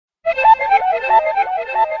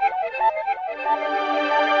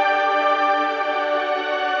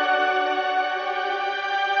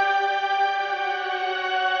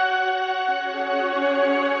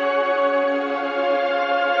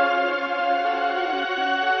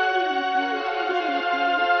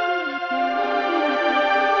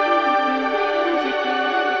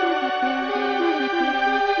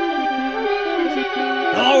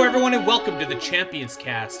Welcome to the Champions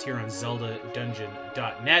Cast here on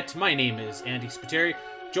ZeldaDungeon.net. My name is Andy Spiteri,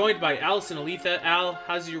 joined by Allison Aletha. Al,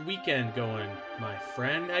 how's your weekend going, my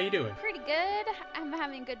friend? How you doing? Pretty good. I'm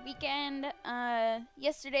having a good weekend.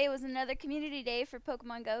 Yesterday was another community day for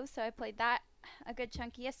Pokemon Go, so I played that a good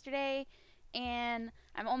chunk yesterday. And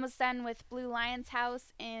I'm almost done with Blue Lion's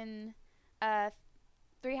house in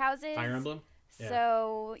Three Houses. Fire Emblem? Yeah.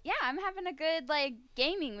 So, yeah, I'm having a good,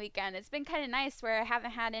 gaming weekend. It's been kind of nice where I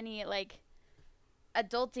haven't had any,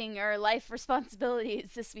 adulting or life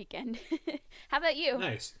responsibilities this weekend. How about you?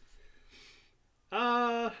 Nice.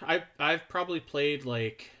 I've probably played,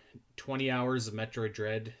 20 hours of Metroid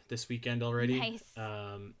Dread this weekend already. Nice.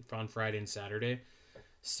 On Friday and Saturday.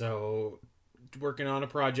 So, working on a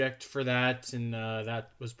project for that, and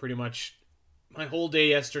that was pretty much my whole day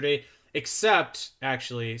yesterday. Except,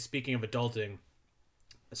 actually, speaking of adulting,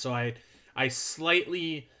 so I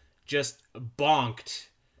slightly just bonked.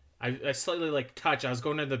 I slightly, touched. I was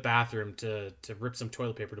going to the bathroom to rip some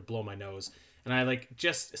toilet paper to blow my nose. And I,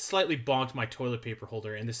 just slightly bonked my toilet paper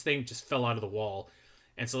holder. And this thing just fell out of the wall.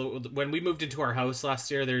 And so when we moved into our house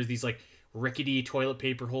last year, there's these, rickety toilet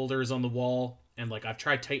paper holders on the wall. And, I've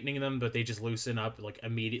tried tightening them, but they just loosen up,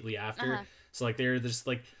 immediately after. Uh-huh. So, they're just,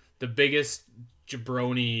 the biggest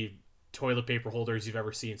jabroni toilet paper holders you've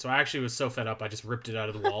ever seen. So I actually was so fed up I just ripped it out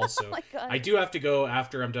of the wall. So oh my God. I do have to go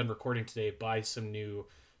after I'm done recording today buy some new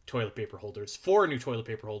toilet paper holders. 4 new toilet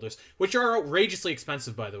paper holders, which are outrageously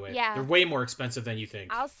expensive, by the way. Yeah. They're way more expensive than you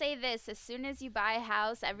think. I'll say this, as soon as you buy a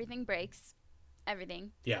house, everything breaks.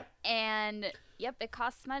 Everything. Yeah. And yep, it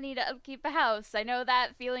costs money to upkeep a house. I know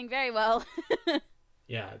that feeling very well.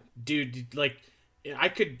 Yeah, dude, I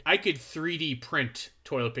could 3D print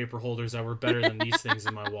toilet paper holders that were better than these things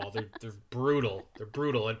in my wall. They're brutal. They're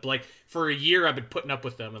brutal. And for a year I've been putting up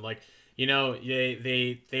with them, and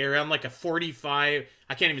they're on a 45.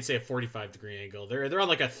 I can't even say a 45 degree angle. They're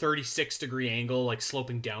on a 36 degree angle,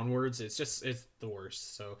 sloping downwards. It's the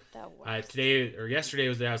worst. So today or yesterday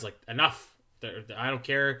was the day I was like, enough. I don't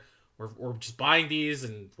care. We're just buying these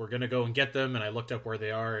and we're gonna go and get them. And I looked up where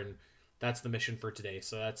they are, and that's the mission for today.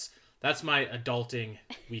 So that's my adulting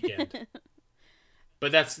weekend.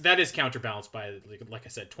 But that is counterbalanced by, like I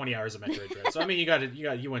said, 20 hours of Metroid Dread. So I mean,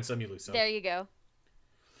 you win some, you lose some. There you go.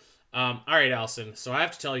 All right, Allison. So I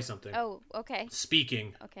have to tell you something. Oh, okay.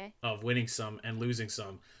 Speaking okay. of winning some and losing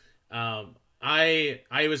some, I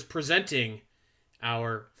was presenting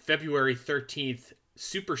our February 13th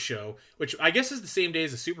Super Show, which I guess is the same day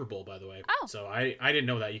as the Super Bowl, by the way. Oh. So I didn't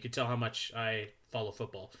know that. You could tell how much I follow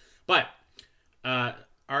football. But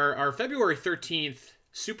our February 13th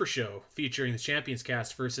Super Show featuring the Champions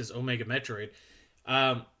Cast versus Omega Metroid,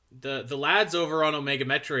 the lads over on Omega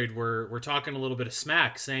Metroid were talking a little bit of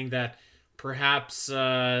smack, saying that perhaps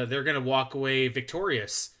they're going to walk away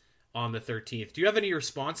victorious on the 13th. Do you have any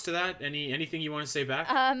response to that? Anything you want to say back?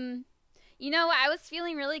 I was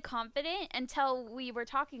feeling really confident until we were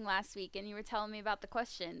talking last week and you were telling me about the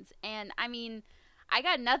questions. And I mean, I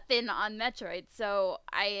got nothing on Metroid, so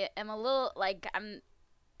I am a little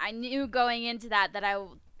I knew going into that I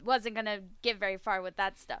wasn't going to get very far with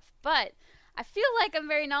that stuff. But I feel like I'm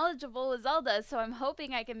very knowledgeable with Zelda, so I'm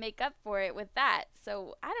hoping I can make up for it with that.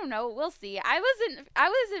 So I don't know, we'll see. I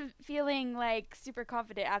wasn't feeling super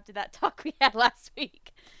confident after that talk we had last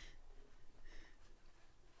week.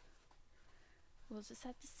 We'll just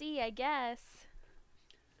have to see, I guess.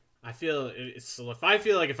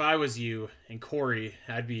 If I was you and Corey,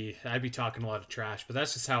 I'd be talking a lot of trash, but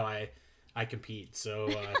that's just how I compete.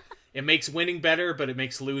 So it makes winning better, but it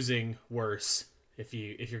makes losing worse if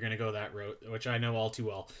you're gonna go that route, which I know all too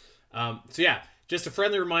well. So yeah, just a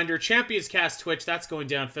friendly reminder: Champions Cast Twitch, that's going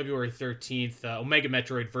down February 13th. Omega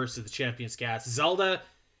Metroid versus the Champions Cast, Zelda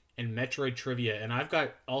and Metroid trivia, and I've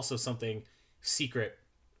got also something secret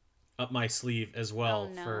up my sleeve as well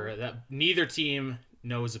for that neither team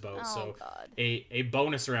knows about. God. A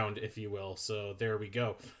bonus round, if you will. So there we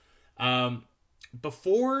go.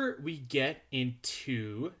 Before we get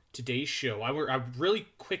into today's show, I really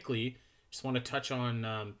quickly just want to touch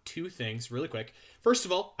on 2 things really quick. First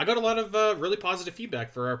of all, I got a lot of really positive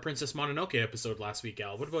feedback for our Princess Mononoke episode last week,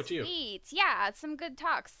 Al. What about you? Sweet. Yeah, some good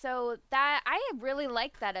talks. So I really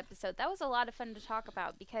liked that episode. That was a lot of fun to talk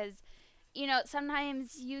about because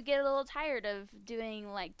sometimes you get a little tired of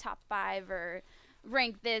doing like top 5 or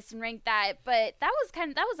rank this and rank that, but that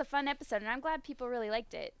was a fun episode, and I'm glad people really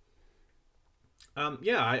liked it.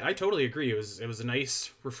 Yeah, I totally agree. It was a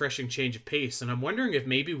nice, refreshing change of pace, and I'm wondering if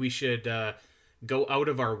maybe we should go out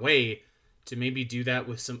of our way to maybe do that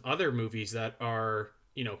with some other movies that are,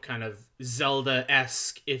 kind of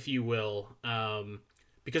Zelda-esque, if you will.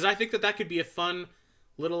 Because I think that could be a fun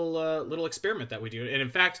little experiment that we do. And in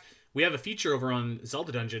fact, we have a feature over on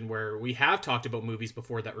Zelda Dungeon where we have talked about movies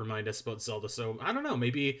before that remind us about Zelda. So I don't know,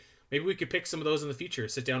 maybe we could pick some of those in the future,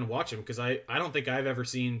 sit down and watch them, because I don't think I've ever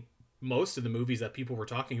seen most of the movies that people were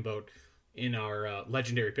talking about in our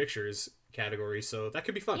legendary pictures category. So that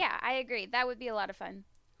could be fun. Yeah, I agree. That would be a lot of fun.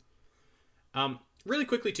 Really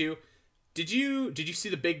quickly too, did you see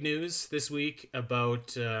the big news this week about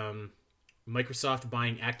Microsoft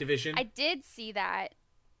buying Activision? I did see that.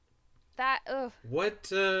 Ugh. What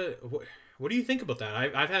do you think about that?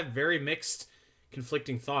 I've had very mixed,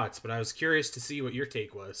 conflicting thoughts, but I was curious to see what your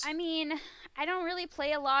take was. I mean, I don't really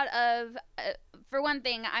play a lot of. For one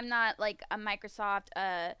thing, I'm not like a Microsoft,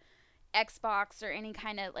 Xbox, or any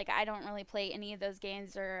kind of like. I don't really play any of those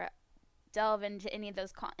games or delve into any of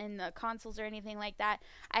those in the consoles or anything like that.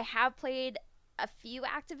 I have played a few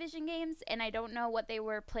Activision games, and I don't know what they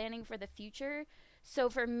were planning for the future. So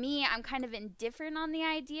for me, I'm kind of indifferent on the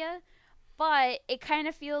idea, but it kind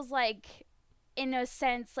of feels like, in a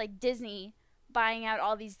sense, like Disney buying out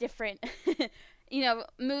all these different,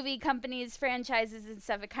 movie companies, franchises, and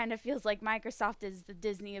stuff. It kind of feels like Microsoft is the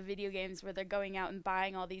Disney of video games, where they're going out and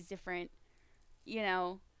buying all these different,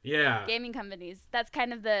 gaming companies. That's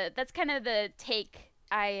kind of the take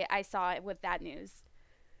I saw with that news.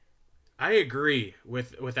 I agree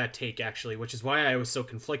with that take, actually, which is why I was so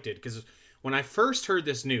conflicted, because when I first heard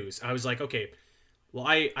this news, I was like, okay, well,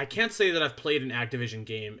 I can't say that I've played an Activision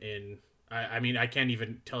game in... I mean, I can't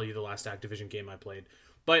even tell you the last Activision game I played.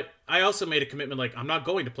 But I also made a commitment, like, I'm not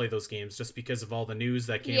going to play those games just because of all the news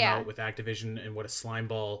that came out with Activision and what a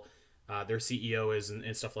slimeball their CEO is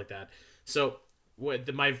and stuff like that. So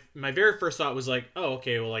my very first thought was like, oh,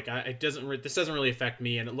 okay, well, like, this doesn't really affect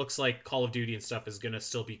me, and it looks like Call of Duty and stuff is going to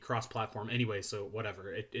still be cross-platform anyway, so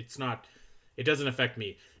whatever. It doesn't affect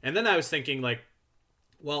me. And then I was thinking, like,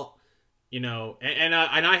 well, and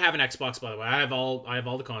I have an Xbox, by the way. I have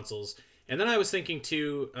all the consoles. And then I was thinking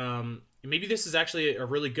too, maybe this is actually a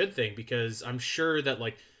really good thing, because I'm sure that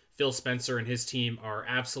like Phil Spencer and his team are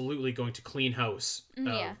absolutely going to clean house,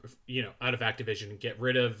 out of Activision and get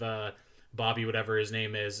rid of Bobby, whatever his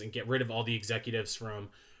name is, and get rid of all the executives from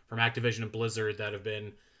Activision and Blizzard that have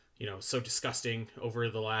been, so disgusting over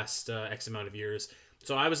the last X amount of years.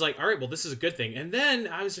 So I was like, all right, well, this is a good thing. And then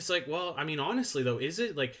I was just like, well, I mean, honestly though, is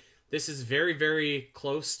it like, this is very, very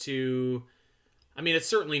close to... I mean, it's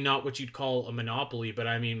certainly not what you'd call a monopoly, but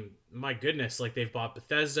I mean, my goodness, like they've bought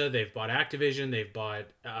Bethesda, they've bought Activision, they've bought,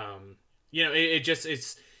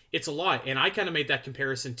 it's a lot. And I kind of made that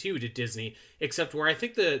comparison too to Disney, except where I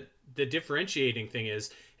think the differentiating thing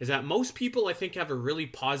is that most people, I think, have a really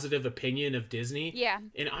positive opinion of Disney. Yeah.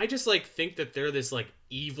 And I just like think that they're this like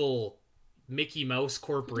evil Mickey Mouse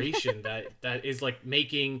corporation that is like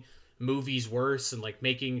making movies worse and like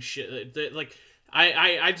making shit like,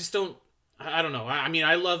 I just don't, I don't know. I mean,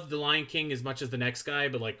 I love The Lion King as much as the next guy,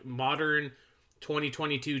 but like modern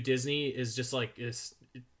 2022 Disney is just like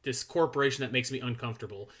this corporation that makes me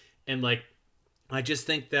uncomfortable. And like, I just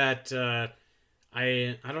think that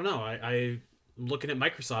I don't know. I'm looking at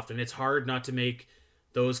Microsoft, and it's hard not to make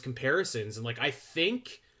those comparisons. And like, I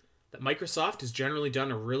think that Microsoft has generally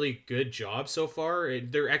done a really good job so far.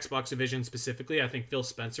 Their Xbox division specifically, I think Phil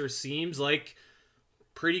Spencer seems like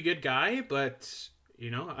pretty good guy, but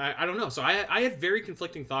I don't know. So I had very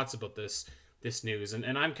conflicting thoughts about this news,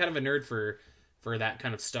 and I'm kind of a nerd for that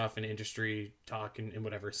kind of stuff and industry talk and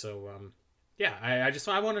whatever. So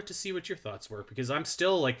I wanted to see what your thoughts were, because I'm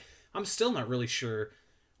still not really sure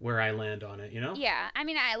where I land on it, Yeah, I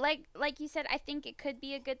mean, I like you said, I think it could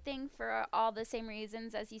be a good thing for all the same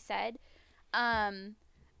reasons as you said.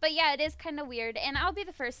 But yeah, it is kind of weird, and I'll be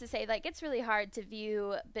the first to say, like, it's really hard to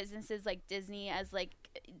view businesses like Disney as like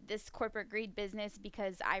this corporate greed business,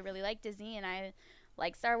 because I really like Disney and I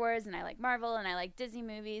like Star Wars and I like Marvel and I like Disney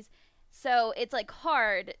movies. So it's like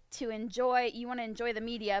hard to enjoy. You want to enjoy the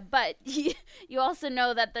media, but you also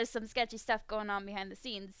know that there's some sketchy stuff going on behind the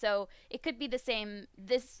scenes. So it could be the same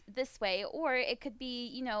this way, or it could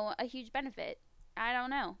be, a huge benefit. I don't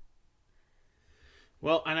know.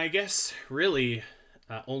 Well, and I guess really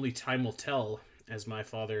only time will tell, as my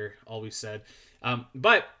father always said.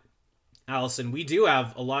 But Allison, we do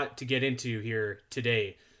have a lot to get into here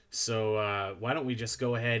today. So why don't we just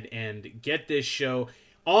go ahead and get this show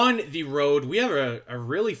on the road? We have a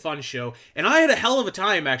really fun show, and I had a hell of a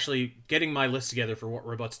time actually getting my list together for what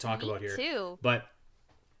we're about to talk about here. Too. But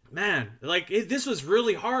man, this was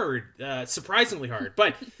really hard, surprisingly hard.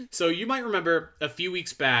 But so you might remember a few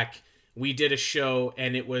weeks back we did a show,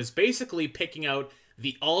 and it was basically picking out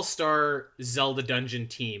the all-star Zelda dungeon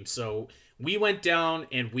team. So we went down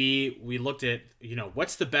and we looked at,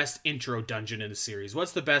 what's the best intro dungeon in the series?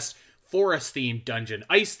 What's the best forest-themed dungeon,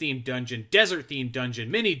 ice-themed dungeon, desert-themed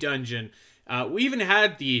dungeon, mini dungeon? We even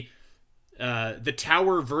had the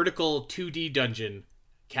tower vertical 2D dungeon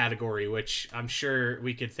category, which I'm sure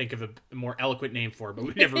we could think of a more eloquent name for, but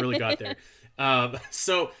we never really got there.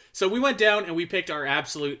 So we went down and we picked our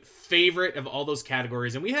absolute favorite of all those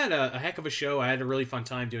categories, and we had a heck of a show. I had a really fun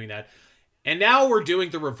time doing that. And now we're doing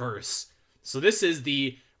the reverse. So this is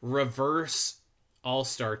the reverse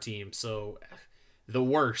all-star team. So the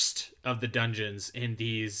worst of the dungeons in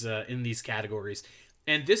these categories.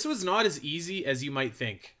 And this was not as easy as you might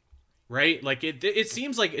think, right? Like it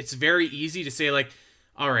seems like it's very easy to say, like,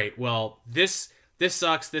 all right, well, this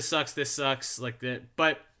sucks, this sucks, like that.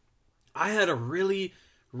 But I had a really,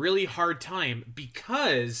 really hard time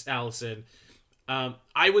because, Allison,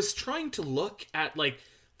 I was trying to look at like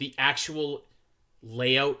the actual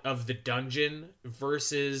layout of the dungeon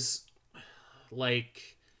versus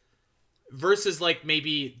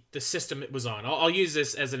maybe the system it was on. I'll use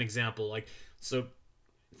this as an example. Like, so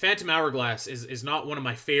Phantom Hourglass is not one of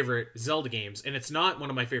my favorite Zelda games, and it's not one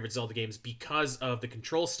of my favorite Zelda games because of the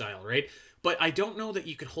control style, right? But I don't know that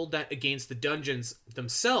you could hold that against the dungeons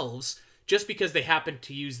themselves just because they happen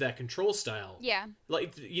to use that control style. Yeah.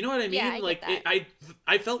 Like, you know what I mean? Yeah,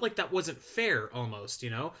 I felt like that wasn't fair almost,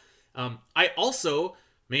 I also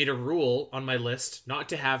made a rule on my list not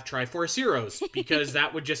to have Triforce Heroes because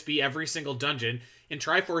that would just be every single dungeon in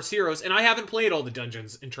Triforce Heroes, and I haven't played all the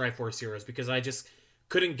dungeons in Triforce Heroes because I just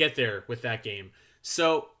couldn't get there with that game.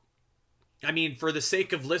 So, I mean, for the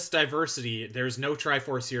sake of list diversity, there's no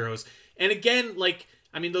Triforce Heroes. And again,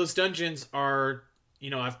 those dungeons are,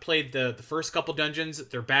 I've played the first couple dungeons.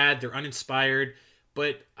 They're bad, they're uninspired,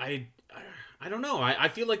 but I don't know. I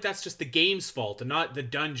feel like that's just the game's fault and not the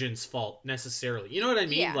dungeon's fault necessarily. You know what I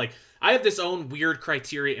mean? Yeah. Like, I have this own weird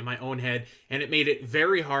criteria in my own head, and it made it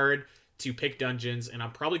very hard to pick dungeons, and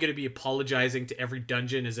I'm probably going to be apologizing to every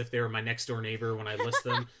dungeon as if they were my next door neighbor when I list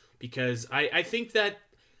them, because I think that,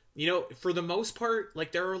 for the most part,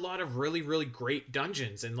 like, there are a lot of really, really great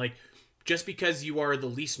dungeons, and like, just because you are the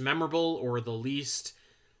least memorable or the least,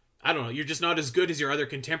 I don't know, you're just not as good as your other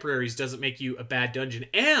contemporaries doesn't make you a bad dungeon.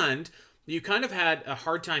 And you kind of had a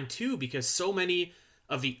hard time too because so many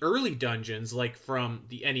of the early dungeons, like from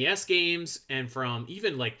the NES games and from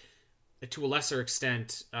even like to a lesser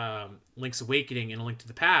extent Link's Awakening and A Link to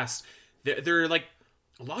the Past, they're like,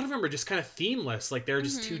 a lot of them are just kind of themeless. Like they're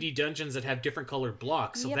just 2D dungeons that have different colored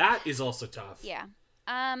blocks. So that is also tough. Yeah.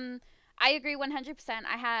 I agree 100%.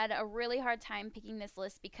 I had a really hard time picking this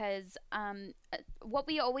list because what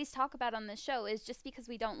we always talk about on this show is just because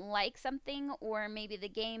we don't like something or maybe the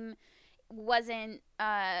game wasn't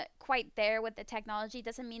quite there with the technology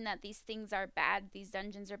doesn't mean that these things are bad. These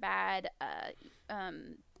dungeons are bad.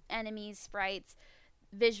 Enemies, sprites,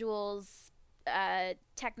 visuals,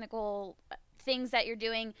 technical things that you're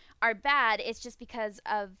doing are bad. It's just because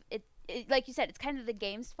of it. Like you said, it's kind of the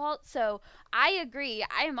game's fault. So I agree.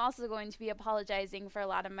 I am also going to be apologizing for a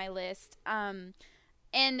lot of my list. And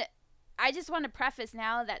I just want to preface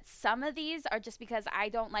now that some of these are just because I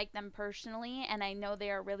don't like them personally, and I know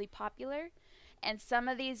they are really popular. And some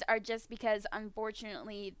of these are just because,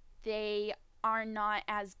 unfortunately, they are not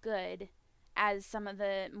as good as some of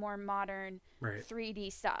the more modern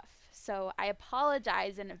 3D stuff. So I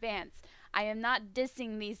apologize in advance. I am not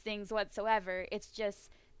dissing these things whatsoever. It's just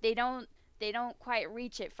they don't quite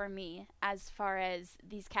reach it for me as far as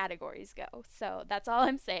these categories go. So that's all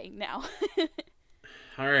I'm saying now.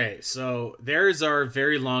 All right, so there's our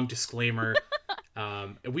very long disclaimer.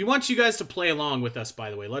 We want you guys to play along with us, by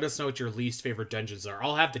the way. Let us know what your least favorite dungeons are.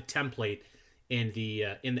 I'll have the template in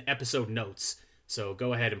the episode notes, so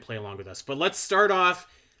go ahead and play along with us. But let's start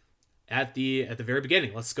off at the very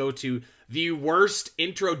beginning. Let's go to the worst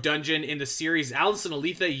intro dungeon in the series. Allison,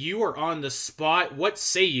 Aletha, you are on the spot. What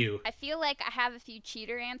say you? I feel like I have a few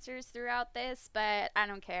cheater answers throughout this, but I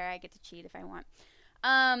don't care. I get to cheat if I want.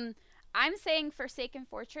 I'm saying Forsaken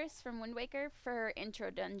Fortress from Wind Waker for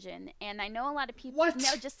intro dungeon, and I know a lot of people. What?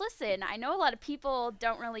 No, just listen. I know a lot of people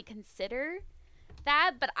don't really consider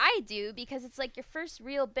that, but I do because it's like your first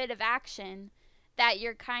real bit of action that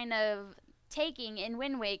you're kind of taking in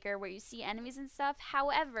Wind Waker, where you see enemies and stuff.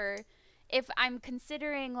 However, if I'm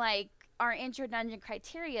considering like our intro dungeon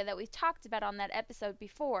criteria that we've talked about on that episode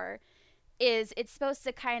before, is it's supposed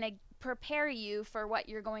to kind of prepare you for what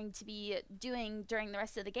you're going to be doing during the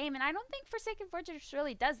rest of the game, and I don't think Forsaken Fortress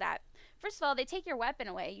really does that. First of all, they take your weapon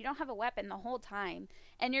away. You don't have a weapon the whole time,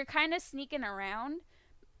 and you're kind of sneaking around,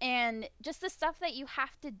 and just the stuff that you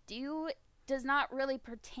have to do does not really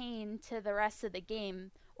pertain to the rest of the game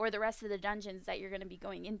or the rest of the dungeons that you're going to be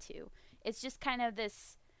going into. It's just kind of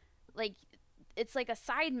this, like, it's like a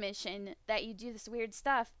side mission that you do this weird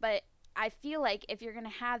stuff, but I feel like if you're going to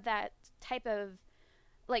have that type of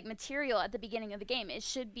like material at the beginning of the game, it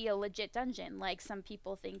should be a legit dungeon. Like some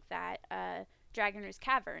people think that Dragoner's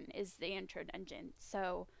Cavern is the intro dungeon.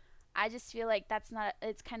 So I just feel like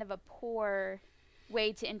it's kind of a poor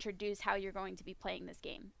way to introduce how you're going to be playing this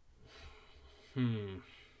game.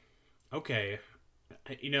 Okay.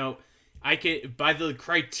 I can, by the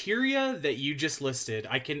criteria that you just listed,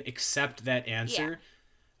 I can accept that answer. Yeah.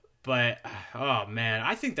 But, oh man,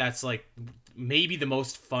 I think that's like maybe the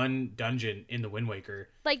most fun dungeon in the Wind Waker.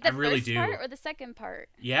 Like the first part or the second part?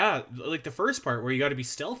 Yeah, like the first part where you got to be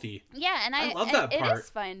stealthy. Yeah, and I love that part. It is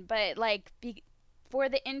fun, but like for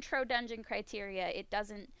the intro dungeon criteria, it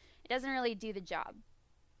doesn't really do the job.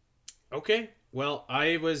 Okay, well,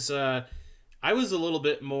 I was a little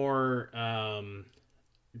bit more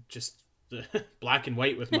just black and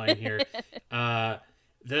white with mine here.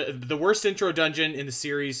 The worst intro dungeon in the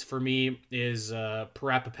series for me is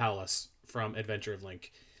Parappa Palace from Adventure of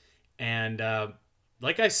Link. And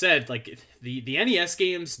like I said, like the NES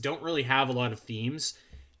games don't really have a lot of themes.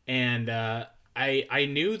 And I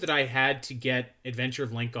knew that I had to get Adventure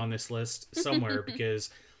of Link on this list somewhere because,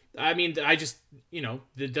 I mean, I just,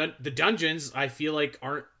 the dungeons I feel like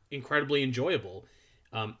aren't incredibly enjoyable.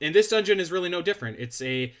 And this dungeon is really no different. It's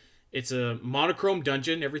a monochrome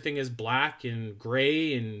dungeon. Everything is black and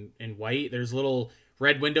gray and white. There's little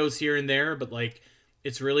red windows here and there, but like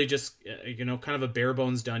it's really just kind of a bare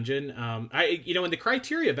bones dungeon. In the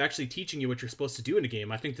criteria of actually teaching you what you're supposed to do in a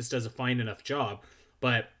game, I think this does a fine enough job.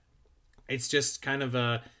 But it's just kind of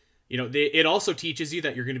it also teaches you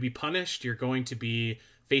that you're going to be punished. You're going to be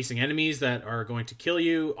facing enemies that are going to kill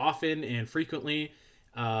you often and frequently.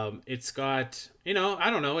 It's got, I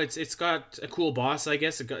don't know, it's got a cool boss, I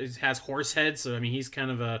guess. It has horse head, so I mean he's kind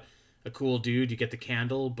of a cool dude. You get the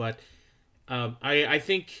candle, but I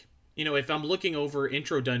think, if I'm looking over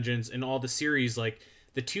intro dungeons in all the series, like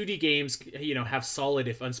the 2D games, have solid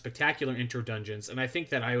if unspectacular intro dungeons, and I think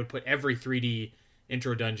that I would put every 3D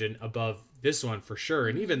intro dungeon above this one for sure,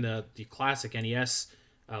 and even the classic NES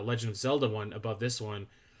Legend of Zelda one above this one.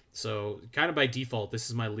 So kind of by default, this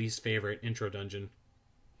is my least favorite intro dungeon.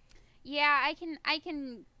 Yeah, I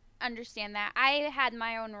can understand that. I had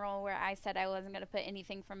my own rule where I said I wasn't going to put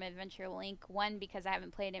anything from Adventure Link. 1, because I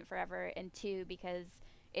haven't played it forever, and 2, because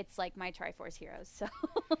it's like my Triforce Heroes.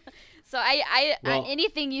 So,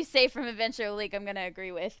 anything you say from Adventure Link, I'm going to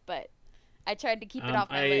agree with. But I tried to keep it off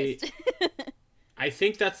my list. I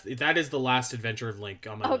think that is the last Adventure of Link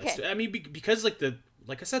on my list. I mean, because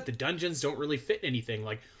like I said, the dungeons don't really fit anything.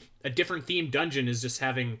 Like a different themed dungeon is just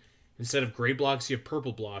having, instead of gray blocks, you have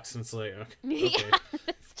purple blocks, and it's like, okay. Yeah,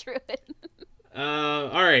 that's true.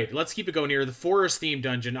 All right, let's keep it going here. The forest themed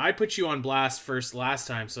dungeon. I put you on blast first last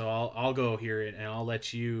time, so I'll go here and I'll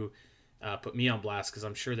let you put me on blast because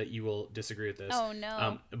I'm sure that you will disagree with this. Oh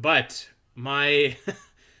no! But my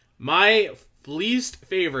my least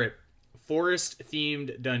favorite forest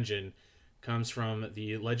themed dungeon comes from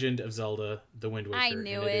the Legend of Zelda: The Wind Waker. I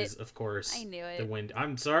knew and it. It is, of course, I knew it. The Wind.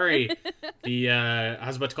 I'm sorry. I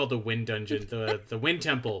was about to call it the Wind Dungeon, the Wind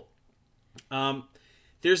Temple.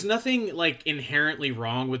 There's nothing like inherently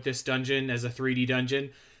wrong with this dungeon as a 3D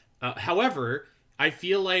dungeon. However, I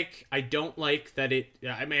feel like I don't like that it.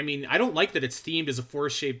 I mean, I don't like that it's themed as a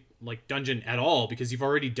forest-shaped like dungeon at all because you've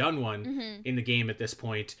already done one in the game at this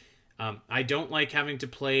point. I don't like having to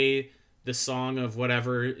play the song of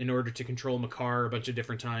whatever in order to control Makar a bunch of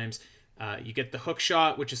different times. You get the hook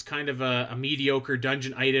shot, which is kind of a mediocre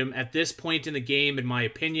dungeon item at this point in the game, in my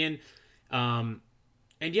opinion.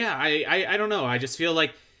 And yeah, I don't know. I just feel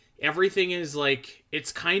like everything is like,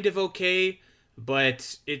 it's kind of okay,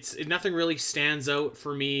 but nothing really stands out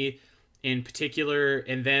for me in particular.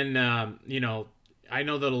 And then, I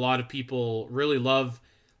know that a lot of people really love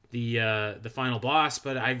the final boss,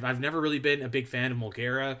 but I've never really been a big fan of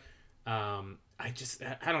Mulgara. I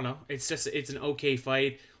don't know. It's an okay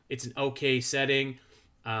fight. It's an okay setting.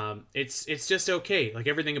 It's just okay. Like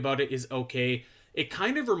everything about it is okay. It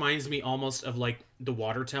kind of reminds me almost of like the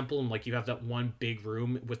water temple, and like you have that one big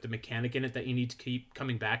room with the mechanic in it that you need to keep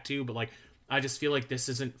coming back to, but like I just feel like this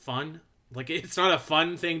isn't fun. like it's not a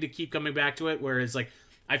fun thing to keep coming back to it. Whereas like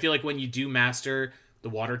I feel like when you do master the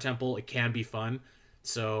water temple, it can be fun.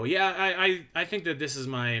 So yeah, I think that this is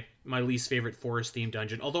my least favorite forest themed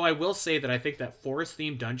dungeon. Although I will say that I think that forest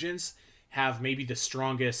themed dungeons have maybe the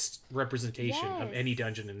strongest representation of any Yes.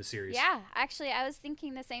 dungeon in the series. Yeah, actually, I was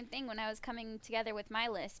thinking the same thing when I was coming together with my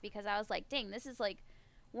list because I was like, dang, this is like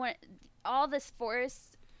one. All this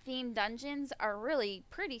forest themed dungeons are really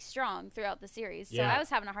pretty strong throughout the series. So I Yeah. was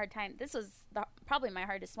having a hard time. This was probably my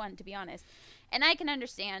hardest one, to be honest. And I can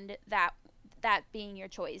understand that being your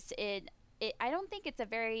choice. I don't think it's a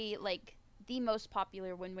very like the most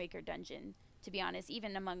popular Wind Waker dungeon, to be honest,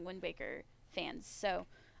 even among Wind Waker fans. So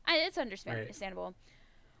it's Right. understandable.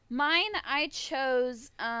 Mine, I chose.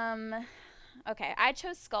 Okay, I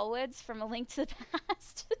chose Skullwoods from A Link to the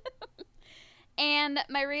Past, and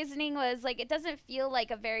my reasoning was like it doesn't feel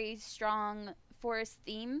like a very strong forest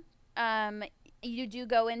theme. Um, you do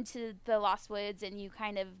go into the Lost Woods, and you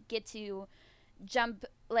kind of get to jump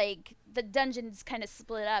like the dungeon's kind of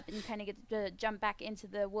split up and you kind of get to jump back into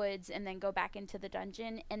the woods and then go back into the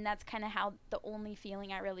dungeon, and that's kind of how the only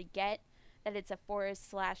feeling I really get that it's a forest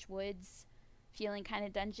slash woods feeling kind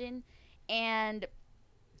of dungeon. And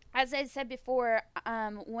as I said before,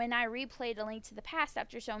 when I replayed A Link to the Past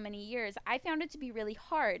after so many years, I found it to be really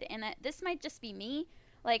hard. And this might just be me.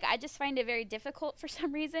 Like, I just find it very difficult for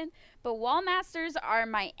some reason. But wall masters are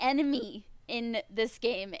my enemy in this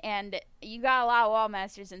game. And you got a lot of wall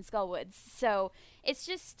masters in Skullwoods. So it's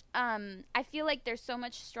just, I feel like there's so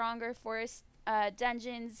much stronger forest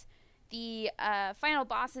dungeons. The final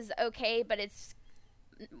boss is okay, but it's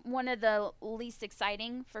one of the least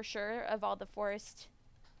exciting for sure of all the forest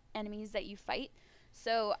enemies that you fight.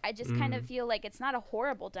 So I just kind of Mm. feel like it's not a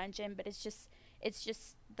horrible dungeon, but it's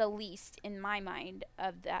just the least in my mind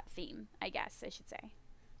of that theme, I guess I should say.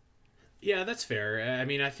 Yeah, that's fair. I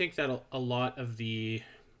mean, I think that a lot of the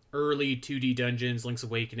early 2D dungeons, Link's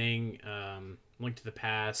Awakening, Link to the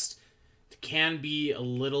Past, can be a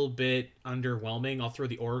little bit underwhelming. I'll throw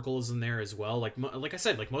the oracles in there as well. Like I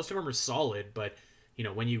said, like most of them are solid, but you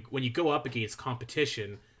know when you go up against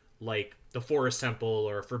competition like the Forest Temple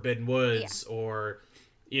or Forbidden Yeah. Woods or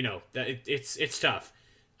you know that it's tough.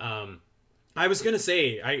 Um, I was gonna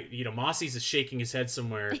say Mossy's is shaking his head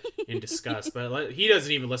somewhere in disgust, but he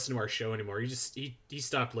doesn't even listen to our show anymore. He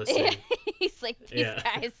stopped listening. He's like these Yeah.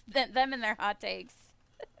 guys, them and their hot takes.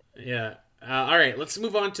 Yeah. All right, let's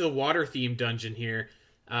move on to the water themed dungeon here.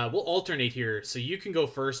 We'll alternate here, so you can go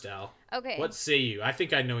first, Al. Okay. What say you? I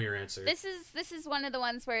think I know your answer. This is one of the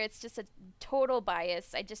ones where it's just a total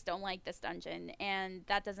bias. I just don't like this dungeon, and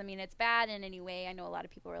that doesn't mean it's bad in any way. I know a lot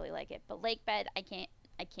of people really like it, but Lake Bed, I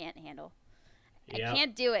can't handle. I Yep.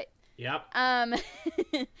 can't do it. Yep. Um,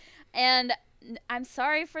 and I'm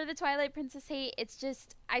sorry for the Twilight Princess hate. It's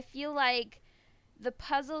just I feel like the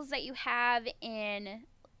puzzles that you have in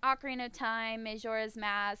Ocarina of Time, Majora's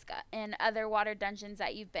Mask, and other water dungeons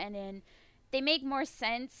that you've been in, they make more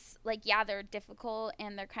sense. Like, yeah, they're difficult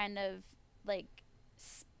and they're kind of like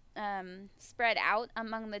spread out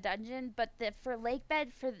among the dungeon. But for Lake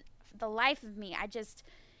Bed, for the life of me, I just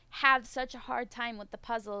have such a hard time with the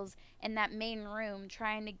puzzles in that main room,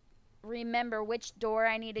 trying to remember which door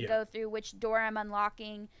I need to Yeah. go through, which door I'm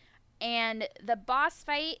unlocking. And the boss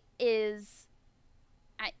fight is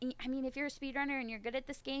I mean, if you're a speedrunner and you're good at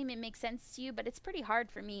this game, it makes sense to you, but it's pretty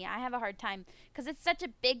hard for me. I have a hard time because it's such a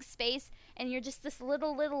big space, and you're just this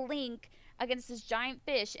little Link against this giant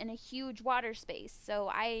fish in a huge water space. So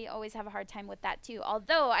I always have a hard time with that too.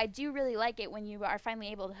 Although I do really like it when you are finally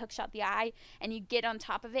able to hookshot the eye and you get on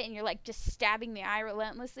top of it and you're like just stabbing the eye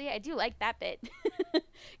relentlessly. I do like that bit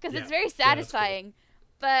because Yeah. it's very Yeah, that's cool. satisfying.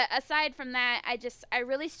 But aside from that, I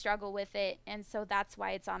really struggle with it, and so that's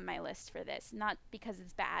why it's on my list for this. Not because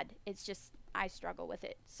it's bad. It's just I struggle with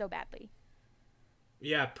it so badly.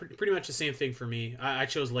 Yeah, pretty much the same thing for me. I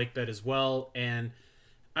chose Lake Bed as well, and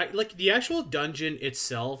I like the actual dungeon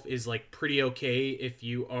itself is like pretty okay if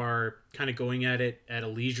you are kind of going at it at a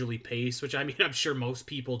leisurely pace, which I mean I'm sure most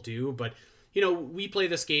people do, but you know we play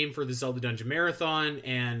this game for the Zelda Dungeon Marathon,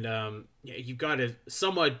 and yeah, you've got to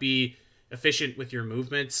somewhat be efficient with your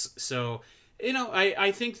movements. So you know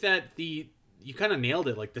I think that you kind of nailed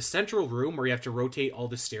it. Like the central room where you have to rotate all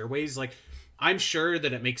the stairways, like I'm sure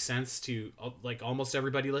that it makes sense to like almost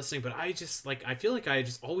everybody listening, but I feel like I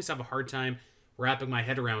just always have a hard time wrapping my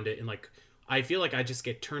head around it, and like I feel like I just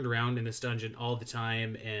get turned around in this dungeon all the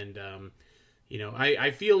time, and you know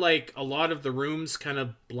I feel like a lot of the rooms kind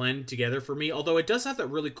of blend together for me, although it does have that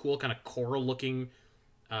really cool kind of coral looking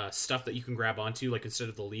stuff that you can grab onto, like instead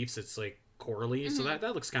of the leaves it's like corally, so Hmm.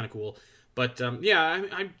 that looks kind of cool. But yeah,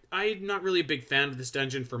 I'm not really a big fan of this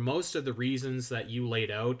dungeon for most of the reasons that you laid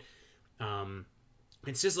out. Um,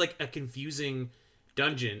 it's just like a confusing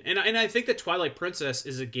dungeon, and I think that Twilight Princess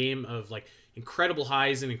is a game of like incredible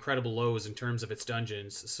highs and incredible lows in terms of its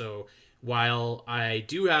dungeons. So while I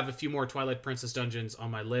do have a few more Twilight Princess dungeons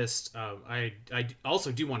on my list, I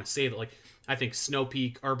also do want to say that like I think Snow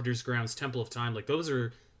Peak, Arbiter's Grounds, Temple of Time, like those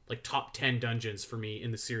are like top 10 dungeons for me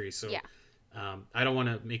in the series. So Yeah. I don't want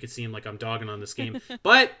to make it seem like I'm dogging on this game,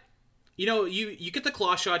 but you get the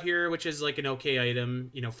claw shot here, which is like an okay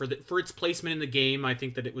item. For its placement in the game, I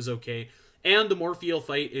think that it was okay, and the Morpheal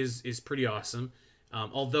fight is pretty awesome.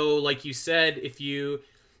 Although, like you said,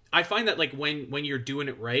 I find that like when you're doing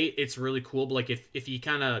it right, it's really cool. But like if he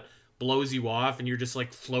kind of blows you off and you're just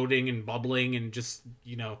like floating and bubbling and just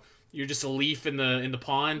you're just a leaf in the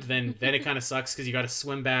pond, then it kind of sucks because you got to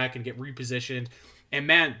swim back and get repositioned. And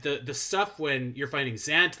man, the stuff when you're fighting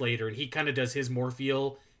Zant later and he kind of does his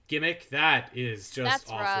Morpheal gimmick, that is just That's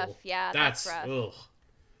awful. rough. Yeah, that's rough. Ugh,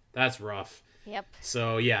 that's rough. Yep.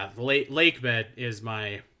 So yeah, the lake bed is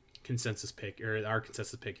my consensus pick, or our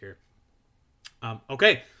consensus pick here.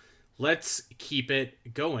 Okay, let's keep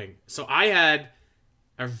it going. So I had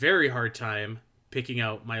a very hard time picking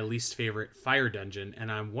out my least favorite fire dungeon, and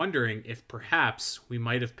I'm wondering if perhaps we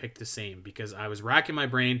might have picked the same, because I was racking my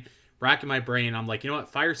brain. I'm like, you know what?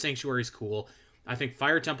 Fire Sanctuary is cool. I think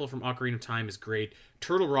Fire Temple from Ocarina of Time is great.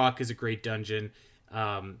 Turtle Rock is a great dungeon.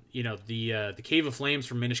 The Cave of Flames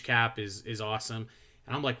from Minish Cap is awesome.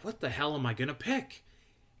 And I'm like, what the hell am I gonna pick?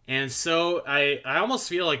 And so I almost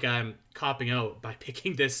feel like I'm copping out by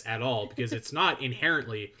picking this at all, because it's not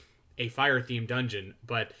inherently a fire themed dungeon,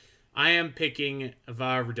 but I am picking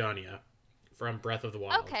Vah Redania from Breath of the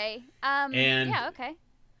Wild. Okay. And yeah. Okay.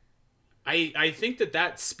 I think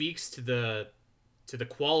that speaks to the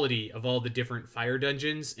quality of all the different fire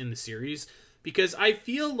dungeons in the series, because I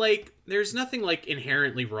feel like there's nothing like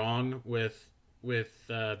inherently wrong with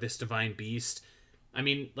this Divine Beast. I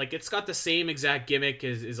mean, like, it's got the same exact gimmick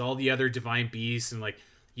as all the other Divine Beasts, and like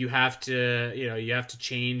you have to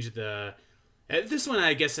change the. This one,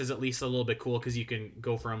 I guess, is at least a little bit cool because you can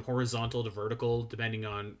go from horizontal to vertical depending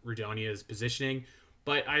on Redania's positioning.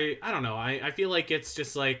 But I don't know. I feel like it's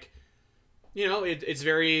just like, it's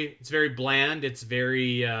very bland. It's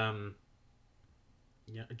very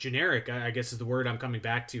generic, I guess is the word I'm coming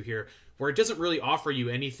back to here, where it doesn't really offer you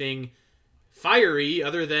anything fiery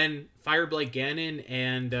other than Fireblight Ganon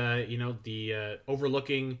and the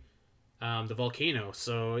overlooking the volcano.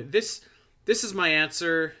 So this is my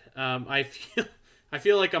answer. I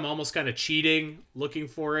feel like I'm almost kind of cheating looking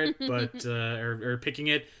for it, but or picking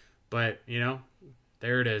it, but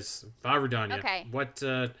there it is, Vah Redania. Okay.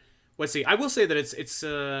 Let's see. I will say that it's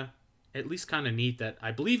at least kind of neat that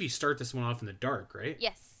I believe you start this one off in the dark, right?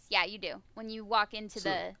 Yes. Yeah, you do. When you walk into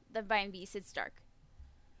the Divine Beast, it's dark.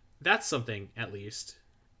 That's something, at least.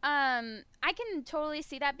 I can totally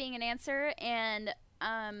see that being an answer, and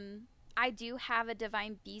I do have a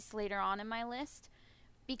Divine Beast later on in my list,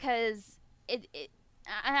 because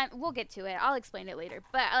we'll get to it. I'll explain it later.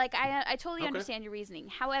 But like I totally understand your reasoning.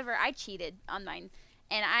 However, I cheated on mine,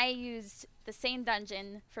 and I used the same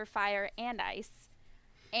dungeon for fire and ice.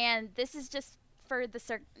 And this is just for the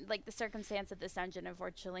circumstance of this dungeon,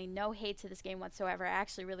 unfortunately. No hate to this game whatsoever. I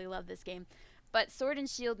actually really love this game. But Sword and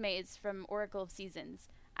Shield Maze from Oracle of Seasons,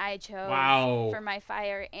 I chose for my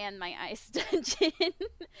fire and my ice dungeon.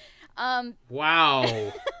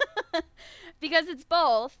 Wow. Because it's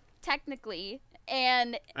both, technically.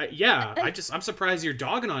 And I'm surprised you're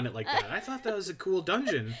dogging on it like that. I thought that was a cool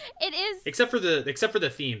dungeon. It is, except for the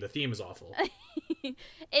theme. The theme is awful.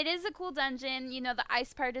 It is a cool dungeon. The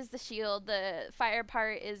ice part is the shield, the fire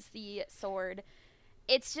part is the sword.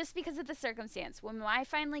 It's just because of the circumstance. When I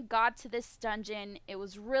finally got to this dungeon, it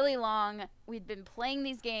was really long. We'd been playing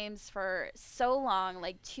these games for so long,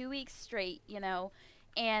 like 2 weeks straight,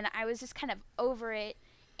 and I was just kind of over it.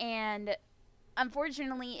 And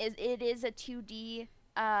unfortunately, it is a 2D,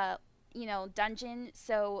 dungeon.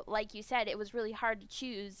 So, like you said, it was really hard to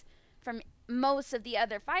choose from most of the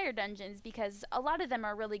other fire dungeons, because a lot of them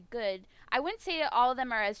are really good. I wouldn't say all of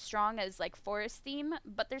them are as strong as like Forest Theme,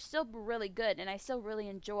 but they're still really good, and I still really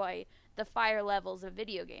enjoy the fire levels of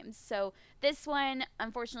video games. So this one,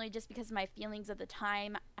 unfortunately, just because my feelings at the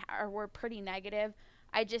time were pretty negative,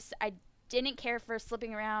 I didn't care for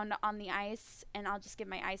slipping around on the ice, and I'll just give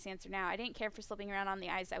my ice answer now. I didn't care for slipping around on the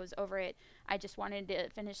ice. I was over it. I just wanted to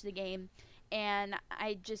finish the game, and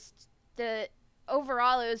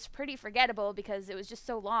overall, it was pretty forgettable because it was just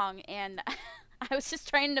so long, and I was just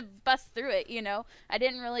trying to bust through it, I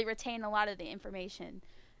didn't really retain a lot of the information.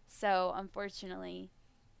 So, unfortunately,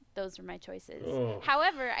 those were my choices. Oh,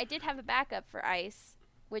 However, I did have a backup for Ice,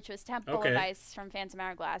 which was Temple of okay. Ice from Phantom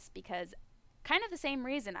Hourglass, because kind of the same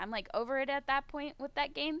reason. I'm like over it at that point with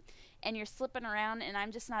that game, and you're slipping around, and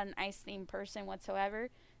I'm just not an ice themed person whatsoever.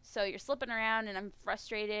 So you're slipping around, and I'm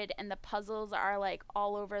frustrated, and the puzzles are like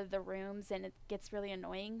all over the rooms, and it gets really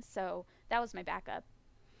annoying. So that was my backup.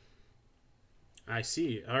 I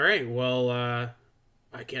see. All right. Well,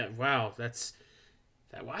 I can't. Wow, that's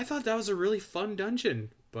that. I thought that was a really fun dungeon,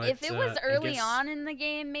 If but it was I early guess. on in the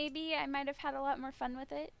game, maybe I might have had a lot more fun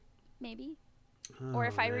with it. Maybe. Or Oh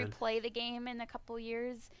if I man. replay the game in a couple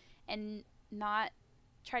years and not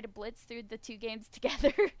try to blitz through the two games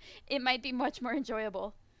together, it might be much more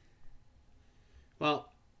enjoyable.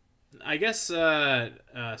 Well, I guess. So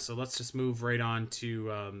let's just move right on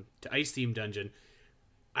to Ice Theme Dungeon.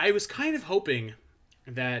 I was kind of hoping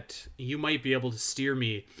that you might be able to steer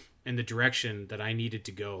me in the direction that I needed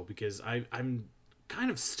to go because I'm kind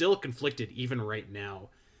of still conflicted even right now.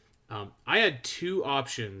 I had two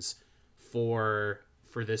options for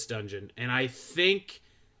this dungeon, and I think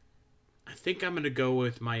I'm gonna go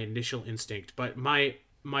with my initial instinct, but my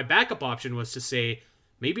backup option was to say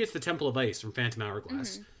maybe it's the Temple of Ice from Phantom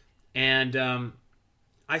Hourglass, Mm-hmm. and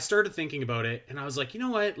I started thinking about it, and I was like, you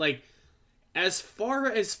know what, like as far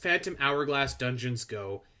as Phantom Hourglass dungeons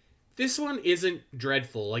go, this one isn't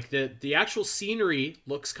dreadful. Like the actual scenery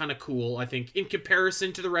looks kind of cool, I think, in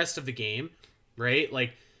comparison to the rest of the game, right?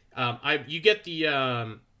 Like, I you get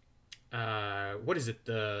the what is it,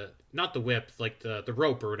 the not the whip, like the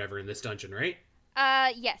rope or whatever in this dungeon, right?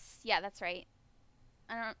 Yes. Yeah, that's right.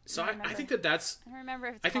 So I Remember. think that's I don't remember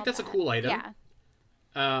if it's I think called that's a that. cool item.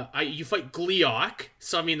 Yeah. You fight Gleeok,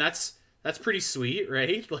 so I mean that's pretty sweet,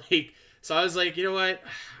 right? Like, so I was like, you know what?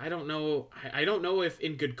 I don't know. I don't know if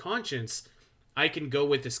in good conscience I can go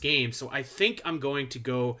with this game. So I think I'm going to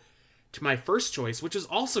go to my first choice, which is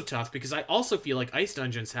also tough because I also feel like Ice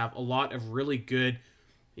Dungeons have a lot of really good,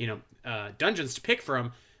 dungeons to pick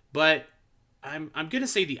from. But I'm gonna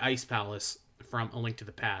say the Ice Palace from A Link to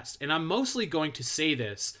the Past, and I'm mostly going to say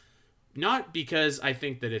this not because I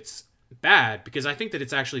think that it's bad, because I think that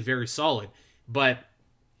it's actually very solid, but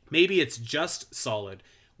maybe it's just solid.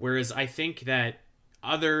 Whereas I think that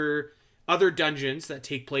other dungeons that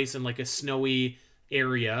take place in like a snowy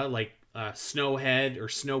area, like Snowhead or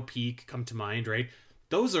Snow Peak, come to mind, right?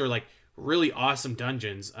 Those are like really awesome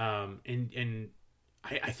dungeons, and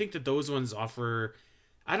I think that those ones offer.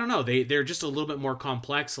 I don't know. They're just a little bit more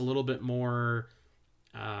complex, a little bit more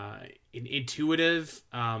uh, intuitive.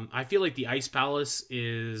 I feel like the Ice Palace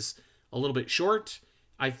is a little bit short.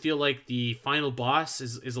 I feel like the final boss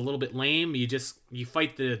is a little bit lame. You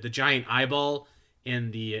fight the giant eyeball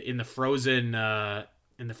in the frozen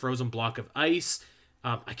block of ice.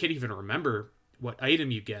 I can't even remember what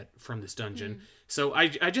item you get from this dungeon. Mm. So I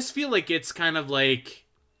just feel like it's kind of like,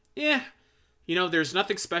 yeah, there's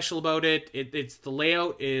nothing special about it. It's the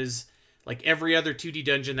layout is like every other 2D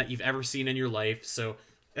dungeon that you've ever seen in your life. So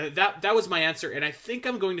that was my answer, and I think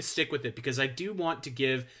I'm going to stick with it because I do want to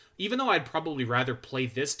give, even though I'd probably rather play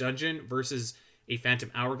this dungeon versus a Phantom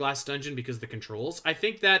Hourglass dungeon because of the controls. I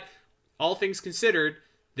think that all things considered,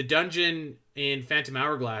 the dungeon in Phantom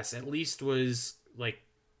Hourglass at least was like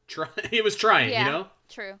it was trying, Yeah.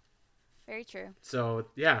 True. Very true. So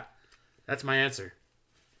yeah, that's my answer.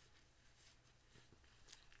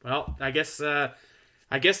 Well, I guess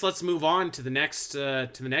let's move on to the next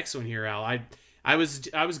one here, Al. I was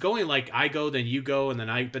going like I go, then you go, and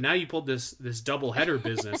then but now you pulled this double header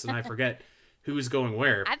business, and I forget who's going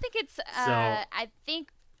where. I think it's. So I think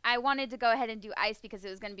I wanted to go ahead and do ice because it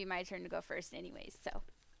was going to be my turn to go first, anyways. So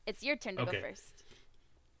it's your turn to go okay, first.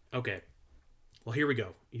 okay. Well, here we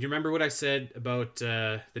go. You remember what I said about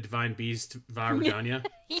the divine beast Varadanya?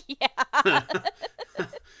 Yeah.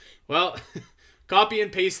 Well, copy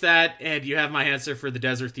and paste that, and you have my answer for the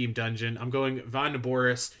desert themed dungeon. I'm going Van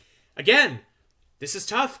Boris. Again, this is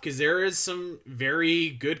tough because there is some very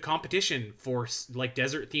good competition for like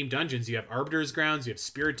desert themed dungeons. You have Arbiter's Grounds, you have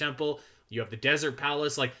Spirit Temple, you have the Desert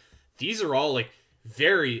Palace. Like, these are all like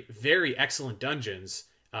very, very excellent dungeons.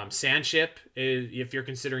 Sandship, if you're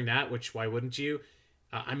considering that, which why wouldn't you?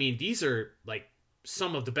 I mean, these are like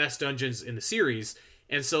some of the best dungeons in the series.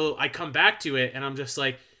 And so I come back to it and I'm just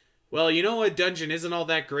like, well, you know what dungeon isn't all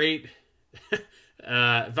that great?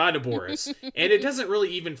 Vadaboris. And it doesn't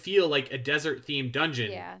really even feel like a desert themed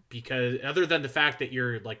dungeon Yeah. because other than the fact that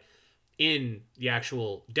you're like in the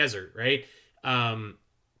actual desert, right?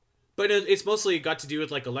 But it's mostly got to do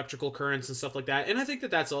with like electrical currents and stuff like that. And I think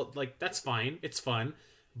that that's all like that's fine. It's fun,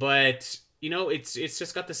 but it's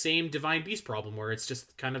just got the same Divine Beast problem where it's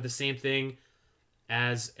just kind of the same thing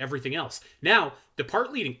as everything else. Now, the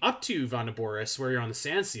part leading up to Vandaboris, where you're on the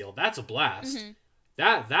sand seal, that's a blast. Mm-hmm.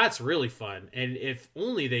 That's really fun. And if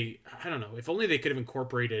only I don't know, if only they could have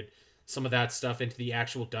incorporated some of that stuff into the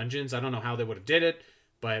actual dungeons. I don't know how they would have did it,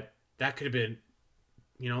 but that could have been,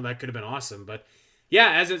 that could have been awesome. But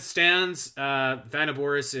yeah, as it stands,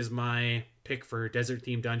 Vandaboris is my pick for desert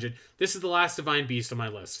themed dungeon. This is the last divine beast on my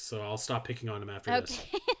list, so I'll stop picking on him after this.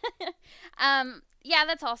 Yeah,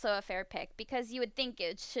 that's also a fair pick, because you would think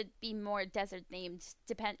it should be more desert themed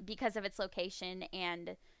because of its location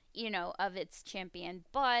and of its champion,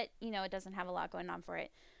 but it doesn't have a lot going on for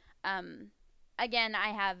it. Again, I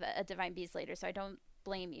have a divine beast later, so I don't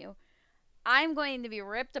blame you. I'm going to be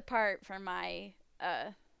ripped apart for my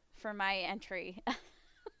entry.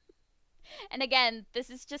 And again,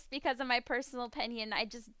 this is just because of my personal opinion. I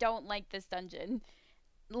just don't like this dungeon.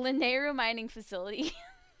 Lineru Mining Facility.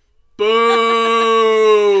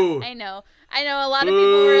 Boo! I know a lot of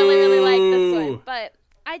people really like this one, but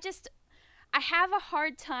I have a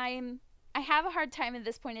hard time at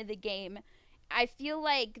this point of the game. I feel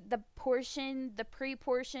like the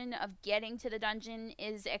pre-portion of getting to the dungeon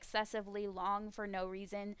is excessively long for no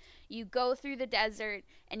reason. You go through the desert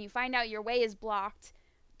and you find out your way is blocked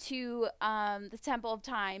to the Temple of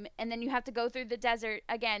Time, and then you have to go through the desert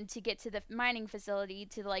again to get to the mining facility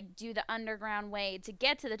to do the underground way to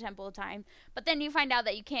get to the Temple of Time. But then you find out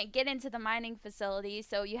that you can't get into the mining facility,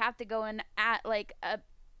 so you have to go and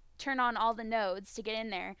turn on all the nodes to get in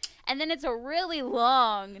there. And then it's a really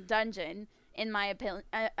long dungeon, in my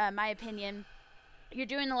opinion. You're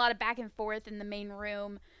doing a lot of back and forth in the main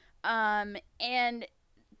room, and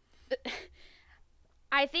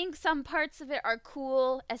I think some parts of it are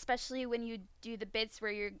cool, especially when you do the bits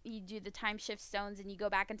where you do the time shift stones and you go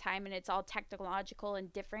back in time and it's all technological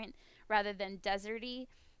and different rather than deserty.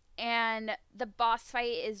 And the boss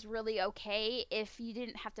fight is really okay. If you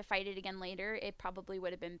didn't have to fight it again later, it probably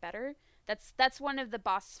would have been better. That's one of the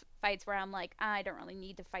boss fights where I'm like, I don't really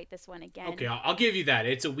need to fight this one again. Okay, I'll give you that.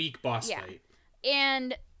 It's a weak boss fight.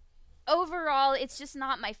 And overall, it's just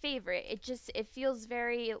not my favorite. It feels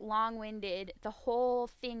very long-winded, the whole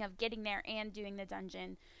thing of getting there and doing the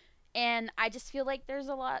dungeon. And I just feel like there's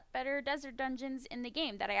a lot better desert dungeons in the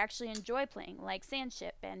game that I actually enjoy playing, like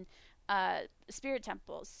Sandship and Spirit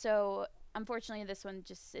Temples. So, unfortunately, this one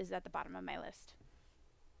just is at the bottom of my list.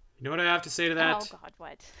 You know what I have to say to that? Oh, God,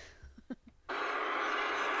 what?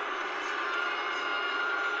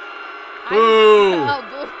 Boo!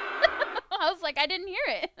 Boo. I was like, I didn't hear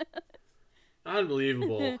it.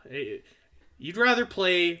 Unbelievable. You'd rather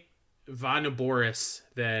play Vandaboris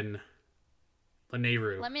than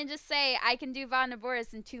Lineru. Let me just say, I can do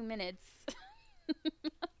Vandaboris in 2 minutes.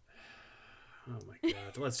 Oh my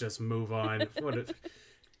god, let's just move on.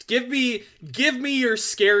 Give me your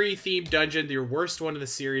scary themed dungeon, your worst one of the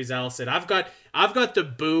series, Allison. I've got the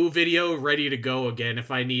Boo video ready to go again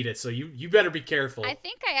if I need it, so you better be careful. I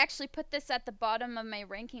think I actually put this at the bottom of my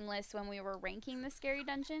ranking list when we were ranking the scary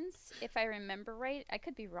dungeons, if I remember right. I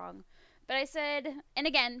could be wrong. But I said, and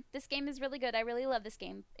again, this game is really good. I really love this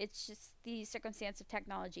game. It's just the circumstance of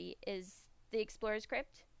technology is the Explorer's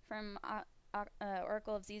Crypt from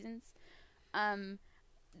Oracle of Seasons.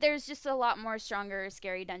 There's just a lot more stronger,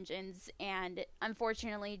 scary dungeons, and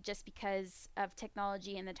unfortunately, just because of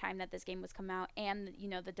technology and the time that this game was come out, and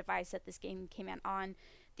the device that this game came out on,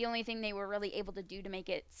 the only thing they were really able to do to make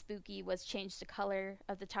it spooky was change the color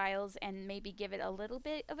of the tiles and maybe give it a little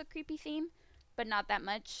bit of a creepy theme, but not that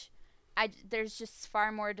much. There's just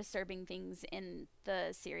far more disturbing things in the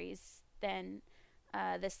series than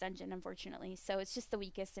this dungeon, unfortunately. So it's just the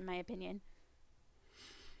weakest, in my opinion.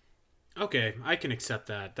 Okay, I can accept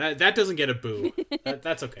that. That doesn't get a boo.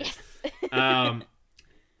 That's okay. Yes.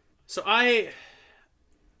 So I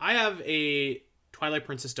have a Twilight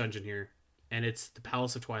Princess dungeon here, and it's the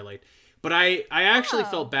Palace of Twilight. But I actually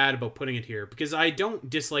felt bad about putting it here because I don't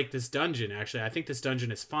dislike this dungeon. Actually, I think this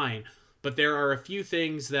dungeon is fine. But there are a few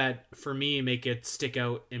things that, for me, make it stick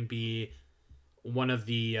out and be one of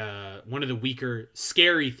the weaker,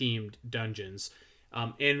 scary themed dungeons.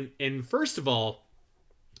 And first of all,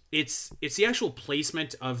 it's the actual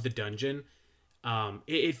placement of the dungeon.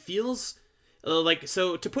 It feels like,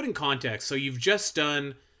 so to put in context, so you've just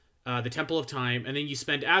done the Temple of Time, and then you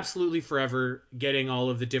spend absolutely forever getting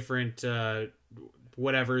all of the different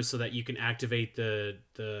whatever so that you can activate the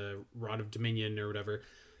Rod of Dominion or whatever.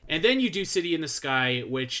 And then you do City in the Sky,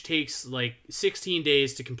 which takes like 16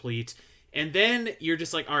 days to complete. And then you're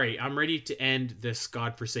just like, all right, I'm ready to end this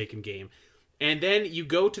godforsaken game. And then you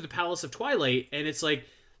go to the Palace of Twilight, and it's like,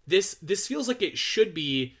 this feels like it should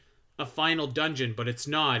be a final dungeon, but it's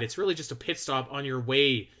not. It's really just a pit stop on your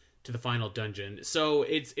way to the final dungeon. So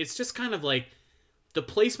it's just kind of like the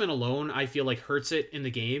placement alone, I feel like, hurts it in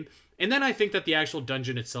the game. And then I think that the actual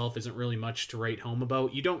dungeon itself isn't really much to write home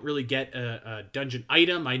about. You don't really get a dungeon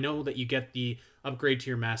item. I know that you get the upgrade to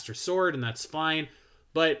your master sword, and that's fine.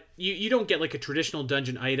 But you don't get like a traditional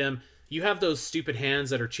dungeon item. You have those stupid hands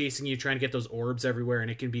that are chasing you, trying to get those orbs everywhere, and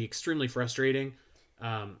it can be extremely frustrating.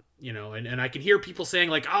 And I can hear people saying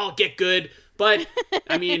like, "Oh, get good," but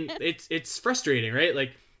I mean, it's frustrating, right?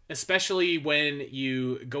 Like, especially when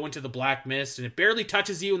you go into the black mist and it barely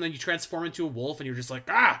touches you, and then you transform into a wolf, and you're just like,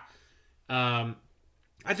 ah. I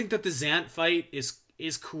think that the Zant fight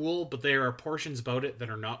is cool, but there are portions about it that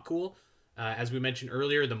are not cool. As we mentioned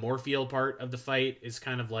earlier, the Morpheal part of the fight is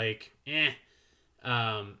kind of like, eh.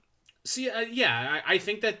 I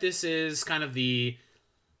think that this is kind of the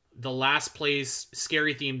last place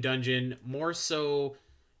scary themed dungeon, more so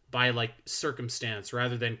by like circumstance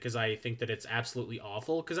rather than because I think that it's absolutely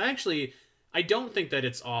awful. Because I don't think that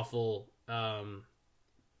it's awful.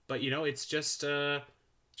 But it's just the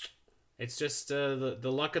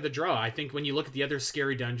luck of the draw. I think when you look at the other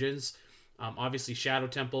scary dungeons, obviously Shadow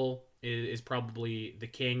Temple is probably the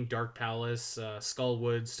king, Dark Palace,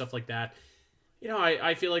 Skullwood, stuff like that.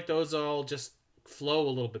 I feel like those all just flow a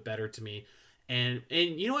little bit better to me. And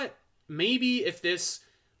you know what? Maybe if this,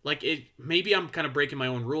 maybe I'm kind of breaking my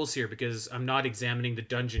own rules here because I'm not examining the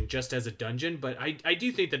dungeon just as a dungeon, but I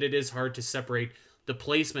do think that it is hard to separate the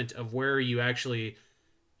placement of where you actually,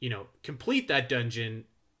 complete that dungeon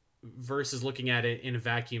versus looking at it in a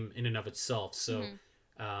vacuum in and of itself. So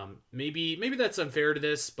maybe that's unfair to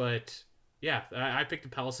this, but yeah, I picked the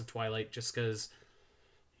Palace of Twilight just because,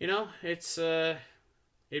 it's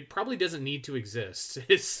it probably doesn't need to exist.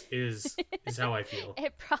 Is how I feel.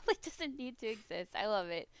 It probably doesn't need to exist. I love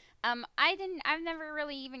it. I've never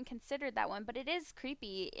really even considered that one, but it is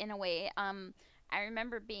creepy in a way. I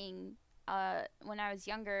remember being when I was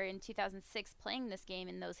younger in 2006 playing this game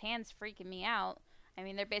and those hands freaking me out. I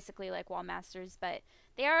mean, they're basically like wall masters, but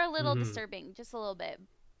they are a little disturbing, just a little bit.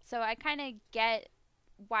 So I kind of get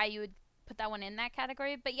why you would put that one in that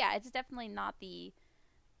category, but yeah, it's definitely not the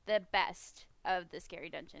best of the scary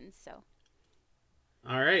dungeons. So,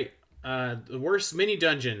 all right, the worst mini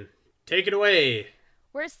dungeon, take it away.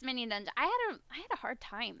 Worst mini dungeon. I had a hard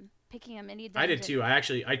time picking a mini dungeon. I did too. I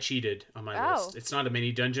cheated on my list. It's not a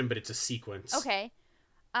mini dungeon, but it's a sequence. Okay.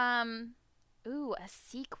 Ooh, a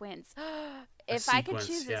sequence. If I could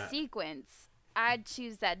choose a sequence, I'd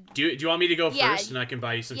choose that. Do you want me to go first, and I can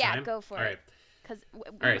buy you some time? Yeah, go for it. All right. All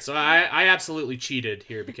right, so I absolutely cheated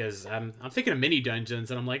here because I'm thinking of mini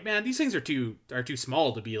dungeons, and I'm like, man, these things are too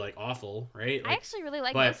small to be like awful, right? I actually really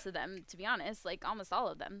like most of them, to be honest, like almost all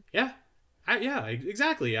of them. Yeah,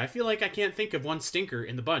 exactly. I feel like I can't think of one stinker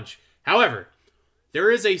in the bunch. However,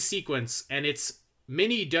 there is a sequence, and it's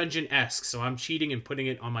mini dungeon-esque, so I'm cheating and putting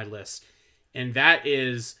it on my list, and that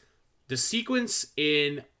is the sequence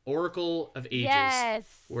in Oracle of Ages,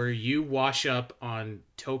 where you wash up on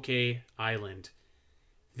Tokay Island.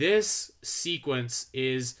 This sequence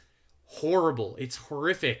is horrible. It's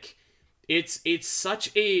horrific. It's such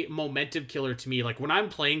a momentum killer to me. Like, when I'm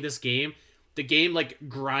playing this game, the game like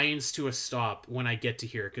grinds to a stop when I get to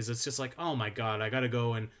here, because it's just like, oh my god, I gotta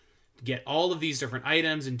go and get all of these different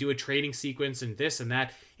items and do a trading sequence and this and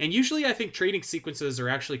that. And usually I think trading sequences are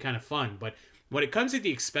actually kind of fun, but when it comes at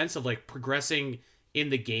the expense of like progressing in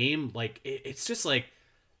the game, like it's just like,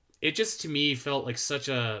 it just to me felt like such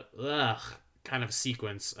a kind of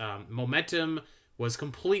sequence. Momentum was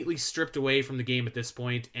completely stripped away from the game at this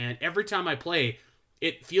point, and every time I play,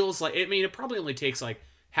 it feels like, I mean, it probably only takes like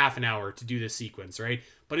half an hour to do this sequence, right?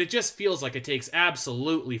 But it just feels like it takes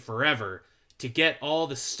absolutely forever to get all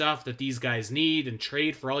the stuff that these guys need and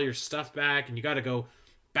trade for all your stuff back, and you got to go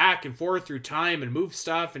back and forth through time and move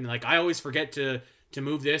stuff, and like I always forget to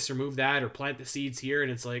move this or move that or plant the seeds here,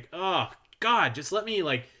 and it's like, oh god, just let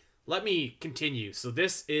me continue. So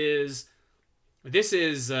this is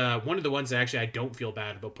one of the ones that actually I don't feel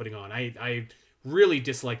bad about putting on. I really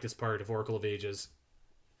dislike this part of Oracle of Ages.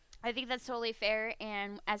 I think that's totally fair,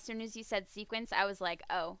 and as soon as you said sequence, I was like,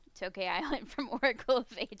 oh, Tokay Island from Oracle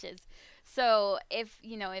of Ages. So if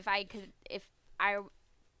I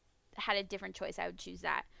had a different choice, I would choose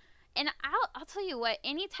that. And I'll tell you what,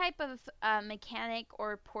 any type of mechanic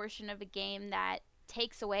or portion of a game that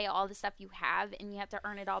takes away all the stuff you have and you have to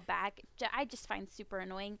earn it all back, I just find super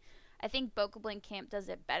annoying. I think Bokoblin Camp does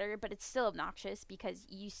it better, but it's still obnoxious because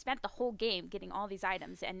you spent the whole game getting all these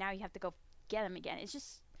items and now you have to go get them again. It's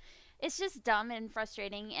just dumb and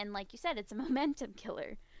frustrating, and like you said, it's a momentum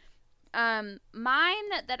killer. Mine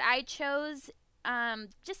that I chose,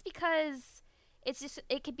 just because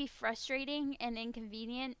it could be frustrating and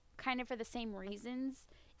inconvenient, kind of for the same reasons,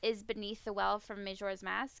 is Beneath the Well from Majora's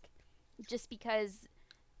Mask. Just because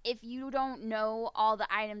if you don't know all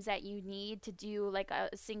the items that you need to do like a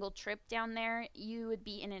single trip down there, you would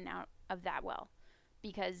be in and out of that well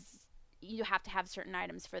because you have to have certain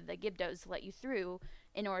items for the Gibdos to let you through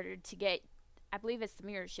in order to get, I believe it's the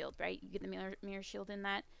mirror shield, right? You get the mirror shield in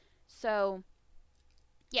that. So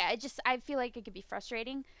yeah, I feel like it could be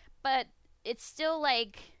frustrating, but it's still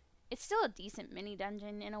a decent mini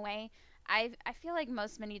dungeon in a way. I feel like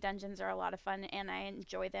most mini dungeons are a lot of fun and I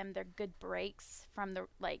enjoy them. They're good breaks from the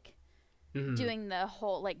doing the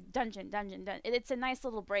whole dungeon. It's a nice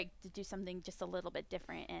little break to do something just a little bit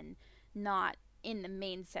different and not in the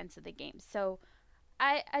main sense of the game. So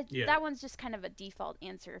that one's just kind of a default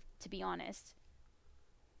answer, to be honest.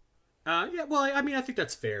 Yeah, well, I mean, I think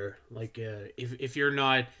that's fair. Like, if you're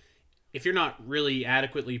not really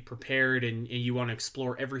adequately prepared and you want to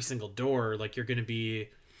explore every single door, like you're gonna be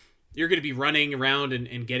running around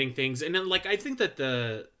and getting things. And then, like, I think that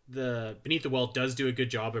the Beneath the Well does do a good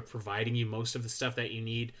job of providing you most of the stuff that you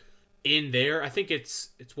need in there. I think it's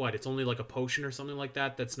only like a potion or something like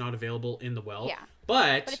that that's not available in the well. Yeah.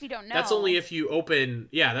 But if you don't know, that's only if you open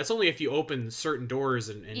certain doors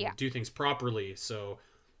and do things properly. So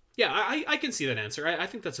yeah, I can see that answer. I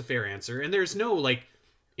think that's a fair answer. And there's no like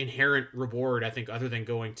inherent reward, I think, other than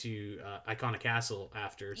going to Iconic Castle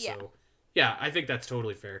after. Yeah. So yeah, I think that's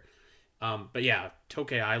totally fair. But yeah,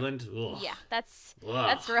 Tokay Island. Ugh. Yeah, that's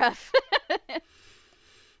rough.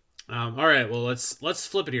 All right, well let's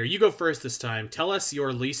flip it here. You go first this time. Tell us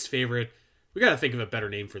your least favorite. We got to think of a better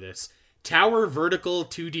name for this. Tower vertical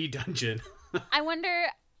 2D dungeon. I wonder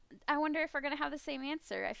if we're gonna have the same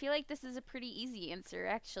answer. I feel like this is a pretty easy answer,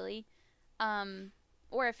 actually,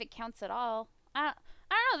 or if it counts at all. I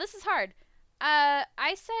don't know. This is hard.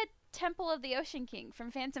 I said Temple of the Ocean King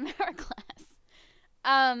from Phantom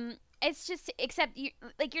Hourglass. It's just, except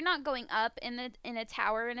you're not going up in a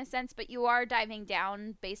tower in a sense, but you are diving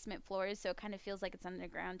down basement floors, so it kind of feels like it's an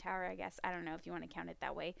underground tower, I guess. I don't know if you want to count it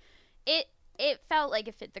that way. It felt like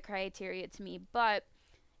it fit the criteria to me, but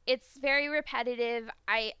it's very repetitive.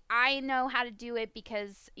 I know how to do it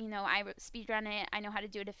because, I speedrun it. I know how to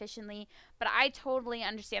do it efficiently, but I totally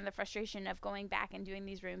understand the frustration of going back and doing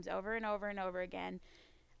these rooms over and over and over again.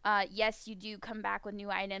 Yes, you do come back with new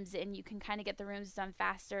items and you can kind of get the rooms done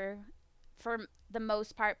faster for the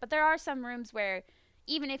most part, but there are some rooms where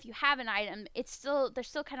even if you have an item, they're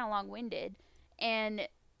still kind of long-winded, and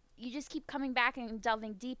you just keep coming back and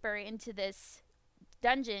delving deeper into this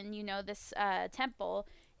dungeon, this temple,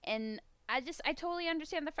 and I totally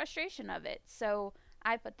understand the frustration of it. So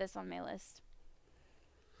I put this on my list.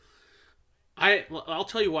 I'll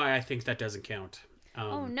tell you why I think that doesn't count.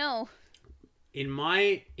 Oh no. In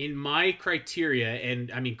my criteria, and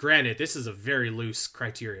I mean, granted, this is a very loose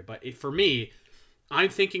criteria, but for me, I'm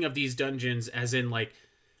thinking of these dungeons as in like,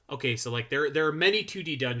 okay, so like there are many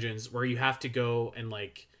 2D dungeons where you have to go and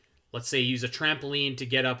like, let's say use a trampoline to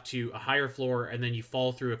get up to a higher floor, and then you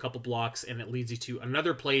fall through a couple blocks and it leads you to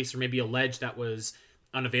another place or maybe a ledge that was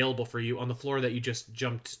unavailable for you on the floor that you just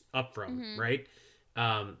jumped up from, right?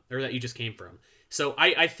 Or that you just came from. So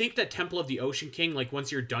I think that Temple of the Ocean King, like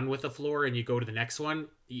once you're done with a floor and you go to the next one,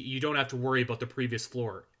 you don't have to worry about the previous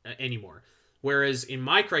floor anymore. Whereas in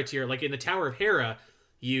my criteria, like in the Tower of Hera,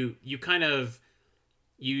 you kind of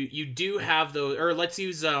you do have those, or let's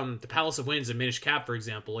use the Palace of Winds and Minish Cap, for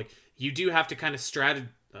example. Like you do have to kind of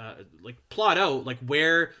plot out like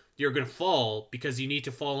where you're going to fall, because you need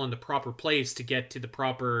to fall in the proper place to get to the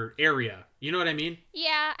proper area. You know what I mean?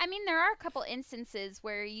 Yeah, I mean, there are a couple instances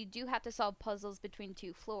where you do have to solve puzzles between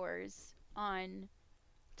two floors on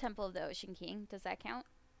Temple of the Ocean King. Does that count?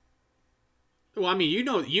 Well, I mean,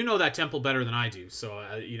 you know that temple better than I do. So,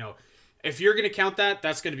 if you're going to count that,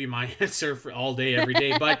 that's going to be my answer for all day, every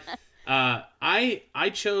day. But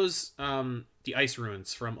I chose the Ice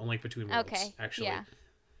Ruins from A Link Between Worlds, actually. Yeah.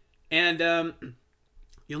 And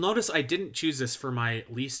you'll notice I didn't choose this for my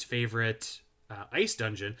least favorite ice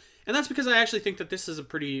dungeon. And that's because I actually think that this is a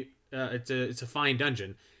pretty, it's a fine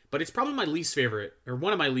dungeon. But it's probably my least favorite, or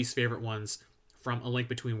one of my least favorite ones from A Link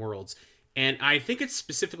Between Worlds. And I think it's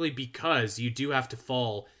specifically because you do have to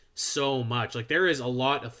fall so much. Like, there is a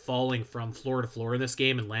lot of falling from floor to floor in this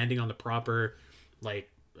game and landing on the proper,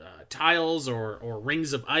 tiles or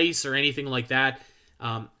rings of ice or anything like that.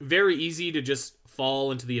 Very easy to just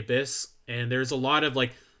fall into the abyss. And there's a lot of,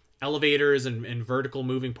 elevators and vertical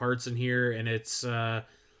moving parts in here. And it's, a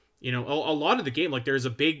lot of the game, there's a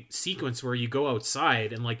big sequence where you go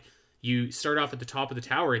outside and, you start off at the top of the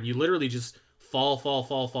tower and you literally just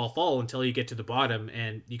fall until you get to the bottom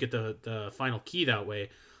and you get the final key that way.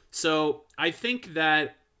 So I think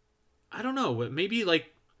that I don't know. Maybe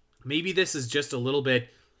this is just a little bit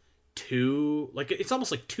too, like, it's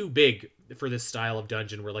almost like too big for this style of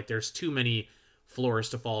dungeon where like there's too many floors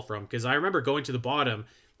to fall from. Because I remember going to the bottom,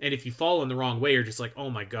 and if you fall in the wrong way, you're just like, oh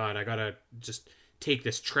my god, I gotta just take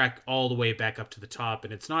this trek all the way back up to the top,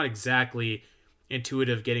 and it's not exactly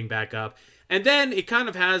intuitive getting back up. And then it kind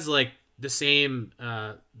of has like the same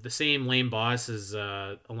lame boss as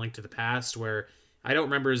A Link to the Past, where I don't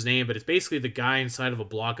remember his name, but it's basically the guy inside of a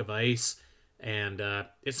block of ice, and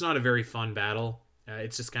it's not a very fun battle.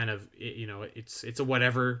 It's just kind of, it's a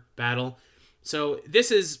whatever battle. So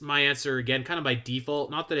this is my answer again, kind of by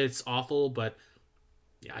default. Not that it's awful, but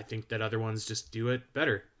yeah, I think that other ones just do it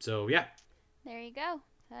better. So yeah. There you go.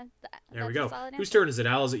 There we go. Whose turn is it,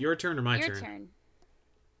 Al? Is it your turn or my turn? Your turn.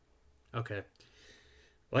 Okay.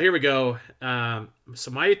 Well, here we go.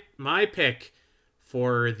 So my pick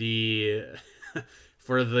for the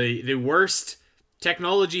for the worst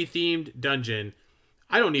technology themed dungeon.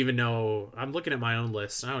 I don't even know. I'm looking at my own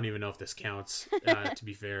list. I don't even know if this counts. To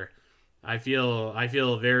be fair, I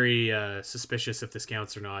feel very suspicious if this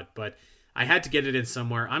counts or not. But I had to get it in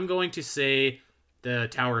somewhere. I'm going to say the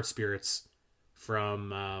Tower of Spirits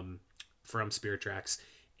from Spirit Tracks.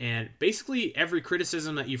 And basically every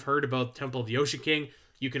criticism that you've heard about Temple of the Ocean King,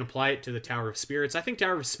 you can apply it to the Tower of Spirits. I think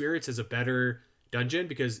Tower of Spirits is a better dungeon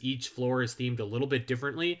because each floor is themed a little bit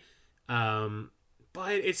differently. But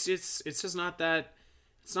it's just not that,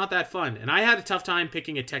 it's not that fun. And I had a tough time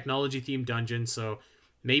picking a technology themed dungeon, so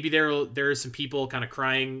maybe there are some people kind of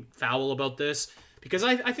crying foul about this, because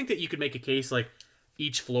I think that you could make a case like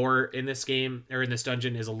each floor in this game or in this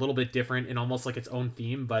dungeon is a little bit different and almost like its own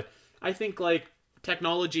theme. But I think like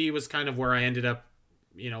technology was kind of where I ended up,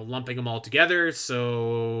 lumping them all together.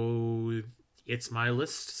 So it's my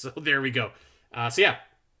list. So there we go. So yeah,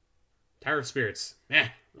 Tower of Spirits.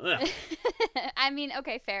 I mean,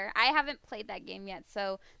 okay, fair. I haven't played that game yet,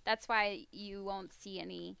 so that's why you won't see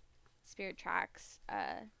any Spirit Tracks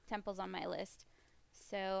temples on my list.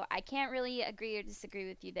 So I can't really agree or disagree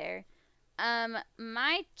with you there.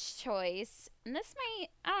 My choice, and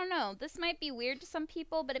this might be weird to some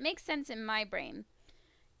people, but it makes sense in my brain,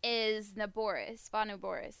 is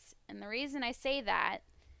Vanuboris. And the reason I say that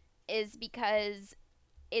is because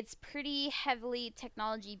it's pretty heavily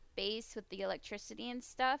technology based with the electricity and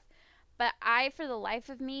stuff, but I, for the life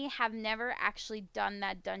of me, have never actually done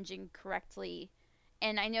that dungeon correctly.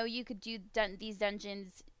 And I know you could do these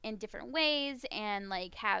dungeons in different ways and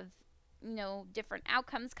like have, different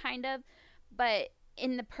outcomes kind of, but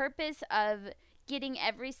in the purpose of getting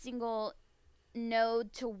every single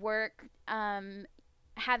node to work,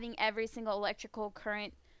 having every single electrical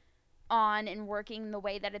current on and working the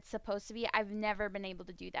way that it's supposed to be, I've never been able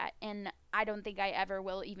to do that, and I don't think I ever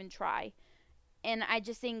will even try. And I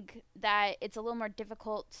just think that it's a little more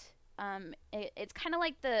difficult. It's kind of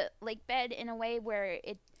like the lake bed in a way where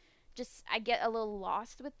I get a little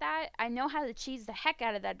lost with that. I know how to cheese the heck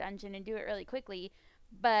out of that dungeon and do it really quickly,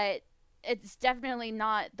 but it's definitely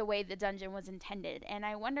not the way the dungeon was intended. And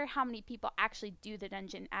I wonder how many people actually do the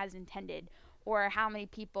dungeon as intended, or how many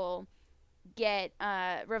people get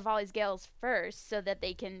Revali's Gales first so that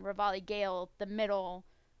they can Revali Gale the middle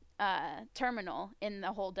terminal in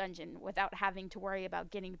the whole dungeon without having to worry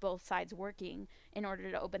about getting both sides working in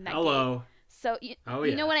order to open that gate. So you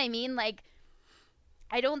know what I mean? Like,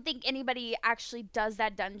 I don't think anybody actually does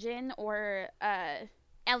that dungeon, or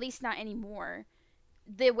at least not anymore,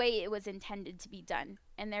 the way it was intended to be done.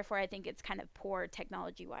 And therefore I think it's kind of poor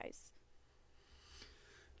technology wise.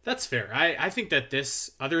 That's fair. I think that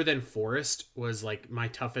this, other than Forest, was like my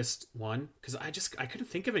toughest one, because I couldn't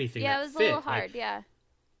think of anything. Yeah, that it was fit. A little hard. Yeah.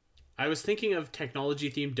 I was thinking of technology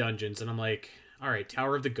themed dungeons, and I'm like, all right,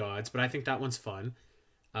 Tower of the Gods, but I think that one's fun.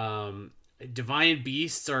 Divine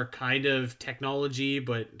Beasts are kind of technology,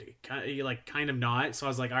 but kind of not. So I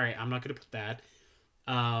was like, all right, I'm not gonna put that.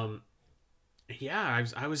 Yeah,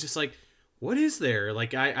 I was just like, what is there?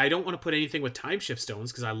 Like, I don't want to put anything with time shift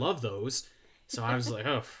stones because I love those. So I was like,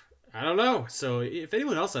 oh, I don't know. So if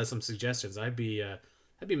anyone else has some suggestions, I'd be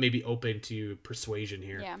maybe open to persuasion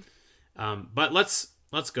here. Yeah. But let's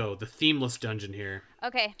go the themeless dungeon here.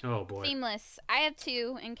 Okay. Oh boy. Themeless. I have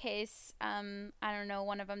two in case I don't know,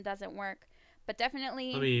 one of them doesn't work, but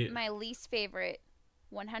definitely my least favorite,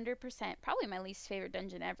 100%, probably my least favorite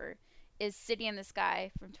dungeon ever, is City in the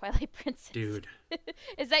Sky from Twilight Princess. Dude.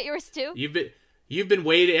 Is that yours too? You've been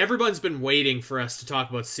waiting. Everyone's been waiting for us to talk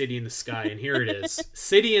about City in the Sky, and here it is.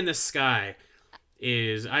 City in the Sky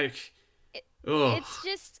is all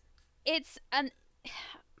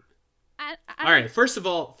right. First of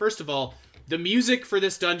all, the music for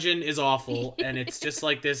this dungeon is awful, and it's just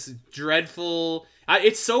like this dreadful.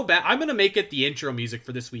 It's so bad. I'm gonna make it the intro music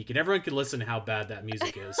for this week, and everyone can listen to how bad that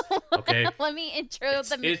music is. Okay. Let me intro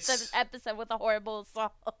the episode with a horrible song.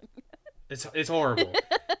 It's horrible.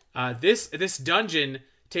 This dungeon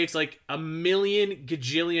takes like a million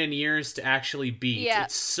gajillion years to actually beat. Yeah.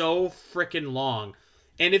 It's so freaking long.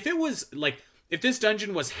 And if it was like, if this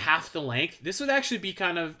dungeon was half the length, this would actually be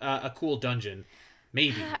kind of a cool dungeon.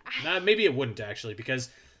 Maybe. Maybe it wouldn't actually, because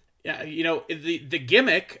you know, the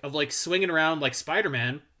gimmick of like swinging around like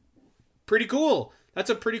Spider-Man, pretty cool. That's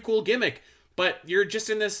a pretty cool gimmick. But you're just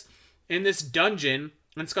in this dungeon,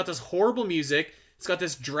 and it's got this horrible music. It's got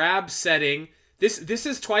this drab setting. This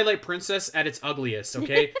is Twilight Princess at its ugliest,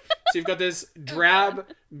 okay? So you've got this drab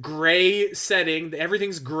gray setting.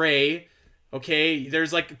 Everything's gray, okay?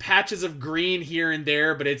 There's like patches of green here and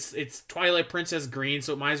there, but it's Twilight Princess green,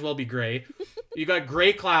 so it might as well be gray. You got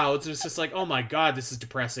gray clouds, and it's just like, oh my god, this is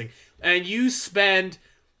depressing. And you spend,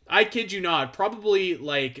 I kid you not, probably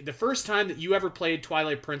like the first time that you ever played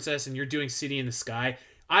Twilight Princess and you're doing City in the Sky,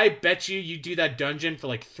 I bet you do that dungeon for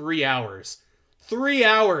like 3 hours. 3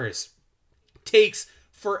 hours. Takes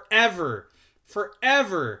forever.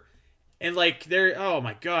 And like oh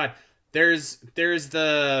my god. There's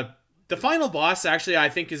the final boss actually I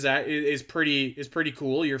think is pretty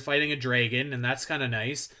cool. You're fighting a dragon, and that's kind of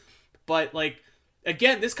nice. But like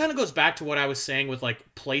again, this kind of goes back to what I was saying with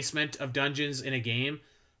like placement of dungeons in a game.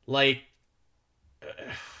 Like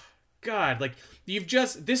god, like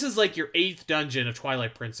this is like your 8th dungeon of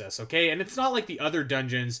Twilight Princess, okay? And it's not like the other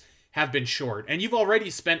dungeons have been short. And you've already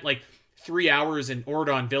spent like 3 hours in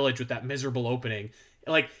Ordon Village with that miserable opening.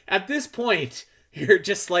 Like at this point, you're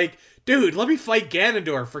just like, dude, let me fight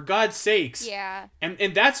Ganondorf for God's sakes. Yeah.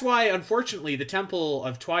 And that's why, unfortunately, the Temple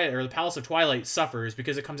of Twilight, or the Palace of Twilight, suffers,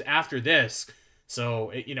 because it comes after this.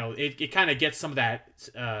 So it kind of gets some of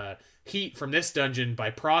that heat from this dungeon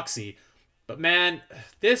by proxy. But man,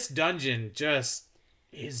 this dungeon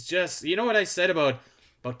is just you know what I said about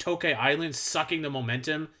Tokay Island sucking the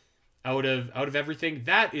momentum out of everything?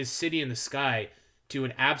 That is City in the Sky to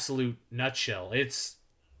an absolute nutshell. It's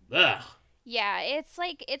ugh. Yeah, it's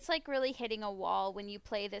like really hitting a wall when you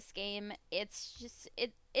play this game. It's just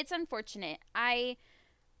it's unfortunate. I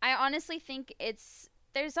honestly think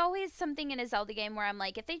there's always something in a Zelda game where I'm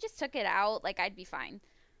like, if they just took it out, like I'd be fine.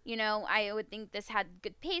 You know, I would think this had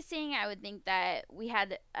good pacing. I would think that we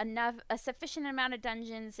had a sufficient amount of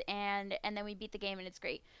dungeons, and then we beat the game and it's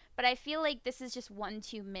great. But I feel like this is just one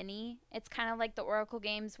too many. It's kind of like the Oracle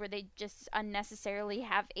games where they just unnecessarily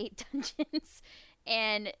have 8 dungeons.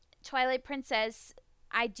 And Twilight Princess,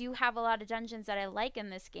 I do have a lot of dungeons that I like in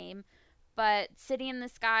this game, but City in the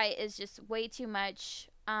Sky is just way too much.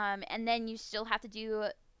 And then you still have to do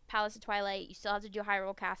Palace of Twilight. You still have to do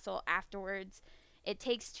Hyrule Castle afterwards. It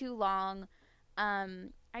takes too long.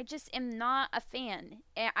 I just am not a fan.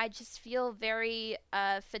 I just feel very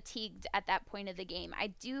fatigued at that point of the game.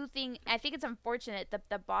 I think it's unfortunate that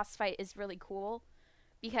the boss fight is really cool,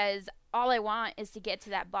 because all I want is to get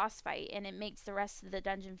to that boss fight, and it makes the rest of the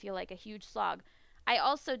dungeon feel like a huge slog. I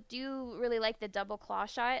also do really like the double claw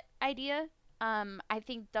shot idea. I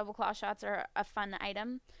think double claw shots are a fun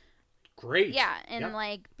item. Great. Yeah, and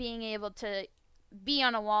like being able to be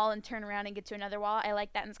on a wall and turn around and get to another wall. I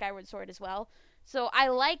like that in Skyward Sword as well. So I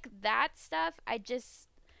like that stuff.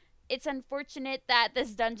 It's unfortunate that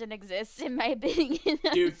this dungeon exists, in my opinion.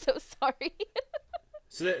 Dude, I'm so sorry.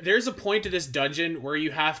 So there's a point to this dungeon where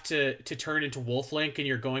you have to turn into Wolf Link, and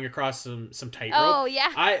you're going across some tightrope. Oh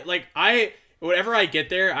yeah. Whenever I get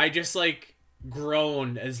there, I just like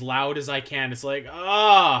groan as loud as I can. It's like,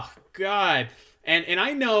 oh god. And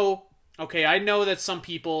I know, okay, I know that some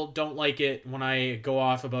people don't like it when I go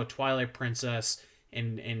off about Twilight Princess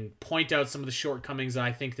and point out some of the shortcomings that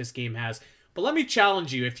I think this game has. But let me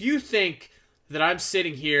challenge you. If you think that I'm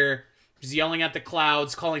sitting here just yelling at the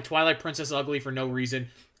clouds, calling Twilight Princess ugly for no reason,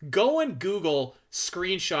 go and Google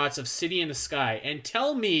screenshots of City in the Sky and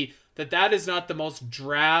tell me that is not the most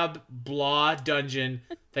drab, blah dungeon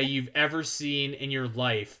that you've ever seen in your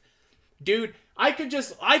life. Dude, I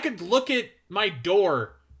could look at my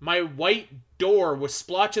door, my white door with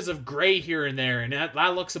splotches of gray here and there, and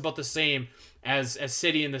that looks about the same as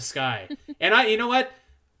City in the Sky. And you know what?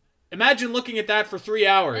 Imagine looking at that for 3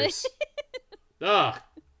 hours. Ugh.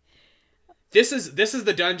 This is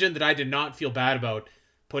the dungeon that I did not feel bad about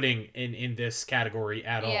putting in this category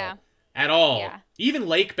at all. At all. Yeah. Even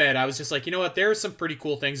Lake Bed, I was just like, you know what? There are some pretty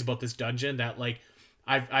cool things about this dungeon that, like,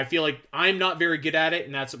 I feel like I'm not very good at it,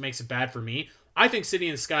 and that's what makes it bad for me. I think City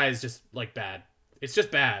in the Sky is just, like, bad. It's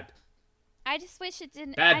just bad. I just wish it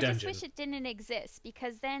didn't. Bad I dungeon. just wish it didn't exist,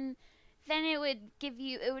 because then then it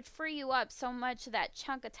would free you up so much that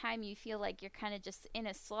chunk of time you feel like you're kind of just in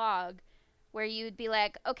a slog, where you would be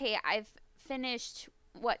like, okay, I've finished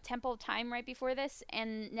what Temple of Time right before this,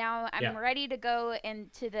 and now I'm ready to go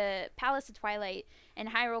into the Palace of Twilight and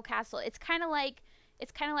Hyrule Castle. It's kind of like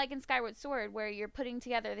in Skyward Sword, where you're putting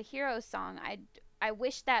together the hero song. I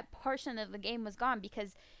wish that portion of the game was gone,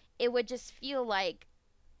 because it would just feel like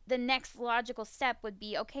the next logical step would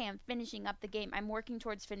be, okay, I'm finishing up the game. I'm working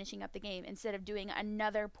towards finishing up the game, instead of doing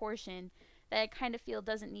another portion that I kind of feel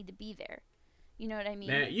doesn't need to be there. You know what I mean?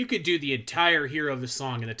 Man, you could do the entire hero of the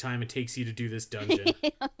song in the time it takes you to do this dungeon.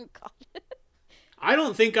 Oh, God. I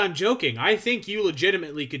don't think I'm joking. I think you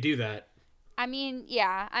legitimately could do that. I mean,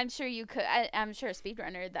 yeah, I'm sure you could. I'm sure a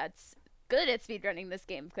speedrunner that's good at speedrunning this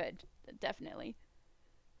game could. Definitely.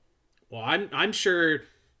 Well, I'm sure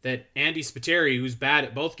that Andy Spiteri, who's bad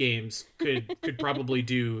at both games, could probably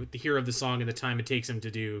do the hero of the song in the time it takes him to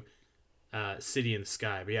do City in the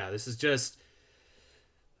Sky. But yeah, this is just...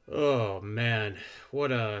 Oh, man.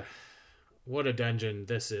 What a dungeon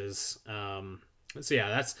this is. So yeah,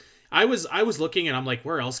 that's... I was looking and I'm like,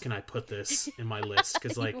 where else can I put this in my list?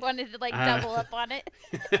 Because like... You wanted to like double up on it?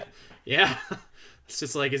 Yeah. It's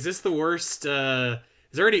just like, is this the worst... is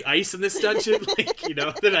there any ice in this dungeon? Like, you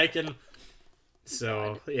know, that I can...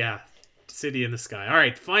 So, yeah. City in the Sky. All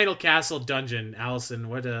right, final castle dungeon. Allison,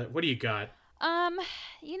 what do you got?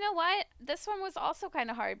 You know what? This one was also kind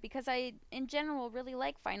of hard, because I, in general, really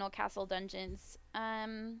like final castle dungeons.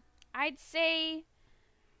 I'd say...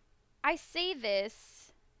 I say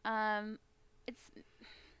this...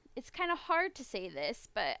 It's kind of hard to say this,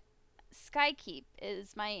 but Skykeep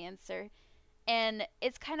is my answer. And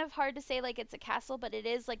it's kind of hard to say like it's a castle, but it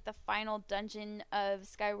is like the final dungeon of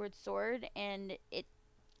Skyward Sword, and it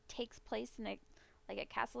takes place in a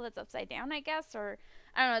castle that's upside down, I guess, or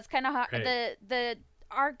I don't know. It's kind of hard. Right.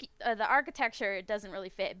 The architecture doesn't really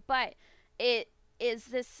fit, but it is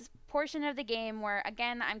this portion of the game where,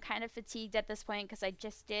 again, I'm kind of fatigued at this point because I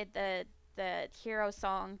just did the hero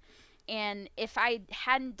song, and if I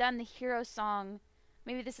hadn't done the hero song,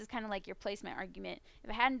 maybe this is kind of like your placement argument. If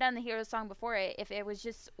I hadn't done the hero song before it, if it was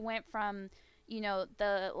just went from, you know,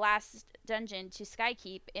 the last dungeon to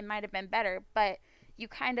Skykeep, it might have been better. But you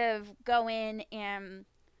kind of go in and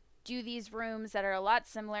do these rooms that are a lot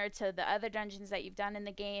similar to the other dungeons that you've done in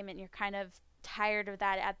the game, and you're kind of tired of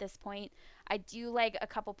that at this point. I do like a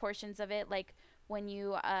couple portions of it, like when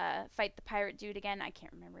you fight the pirate dude again. I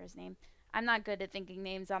can't remember his name. I'm not good at thinking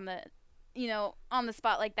names on the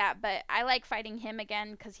spot like that, but I like fighting him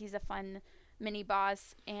again because he's a fun mini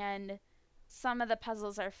boss, and some of the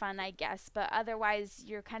puzzles are fun, I guess, but otherwise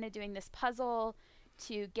you're kind of doing this puzzle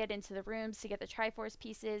to get into the rooms to get the Triforce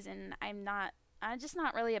pieces, and I'm just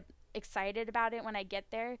not really excited about it when I get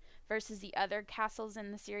there, versus the other castles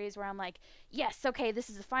in the series where I'm like, yes, okay, this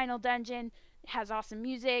is the final dungeon, it has awesome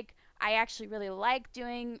music, I actually really like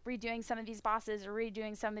redoing some of these bosses or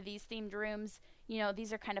redoing some of these themed rooms. You know,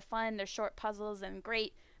 these are kind of fun. They're short puzzles and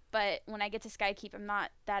great. But when I get to Skykeep, I'm not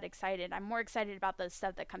that excited. I'm more excited about the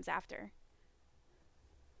stuff that comes after.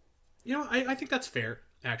 You know, I think that's fair,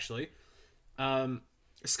 actually.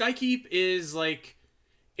 Skykeep is like...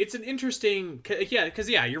 It's an interesting... Yeah, because,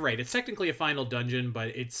 yeah, you're right. It's technically a final dungeon, but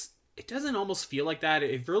it doesn't almost feel like that.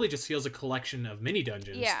 It really just feels a collection of mini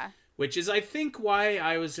dungeons. Yeah. Which is, I think, why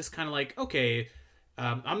I was just kind of like, okay,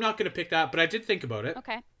 I'm not going to pick that, but I did think about it.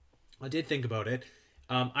 Okay. I did think about it.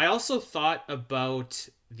 I also thought about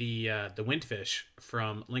the Windfish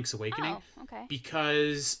from Link's Awakening. Oh, okay.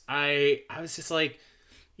 Because I was just like,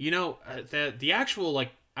 you know, the actual, like,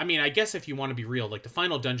 I mean, I guess if you want to be real, like, the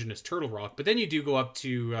final dungeon is Turtle Rock, but then you do go up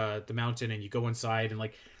to the mountain and you go inside, and,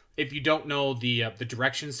 like, if you don't know the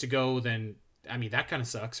directions to go, then, I mean, that kind of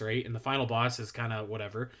sucks, right? And the final boss is kind of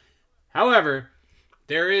whatever. However,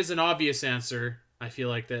 there is an obvious answer, I feel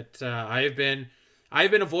like, that I've been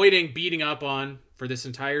avoiding beating up on for this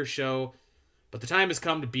entire show, but the time has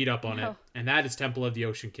come to beat up on it, and that is Temple of the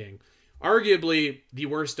Ocean King. Arguably the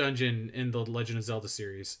worst dungeon in the Legend of Zelda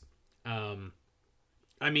series. I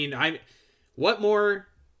mean, what more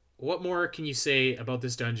can you say about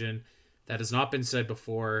this dungeon that has not been said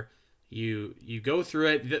before? You go through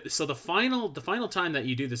it. So the final time that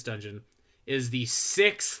you do this dungeon is the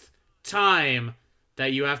 6th time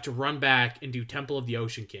that you have to run back and do Temple of the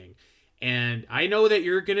Ocean King. And I know that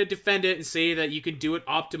you're going to defend it and say that you can do it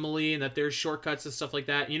optimally and that there's shortcuts and stuff like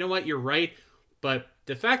that. You know what? You're right. But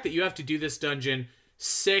the fact that you have to do this dungeon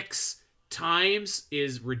 6 times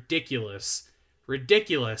is ridiculous.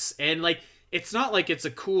 Ridiculous. And, like, it's not like it's a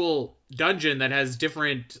cool dungeon that has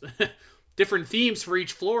different different themes for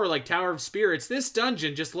each floor, like Tower of Spirits. This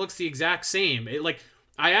dungeon just looks the exact same.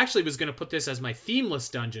 I actually was going to put this as my themeless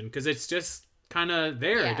dungeon because it's just kind of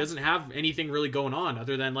there. Yeah. It doesn't have anything really going on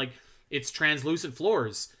other than like it's translucent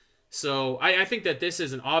floors. So I think that this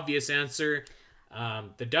is an obvious answer.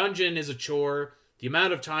 The dungeon is a chore. The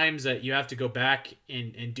amount of times that you have to go back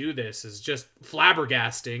and do this is just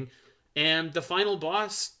flabbergasting. And the final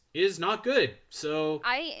boss is not good. So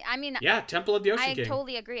I mean, yeah, Temple of the Ocean I King.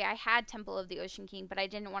 totally agree. I had Temple of the Ocean King, but I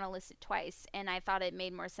didn't want to list it twice, and I thought it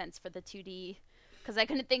made more sense for the 2D because I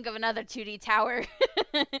couldn't think of another 2D tower.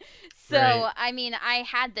 So, Right. I mean, I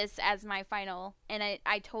had this as my final, and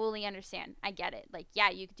I totally understand. I get it. Like, yeah,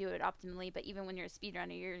 you could do it optimally, but even when you're a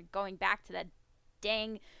speedrunner, you're going back to that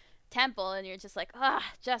dang temple, and you're just like,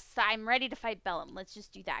 I'm ready to fight Bellum. Let's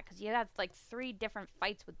just do that, because you have, like, 3 different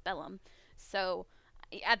fights with Bellum. So,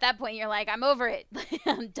 at that point, you're like, I'm over it.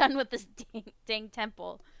 I'm done with this dang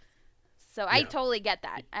temple. So, I totally get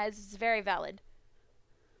that. It's very valid.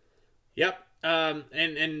 Yep.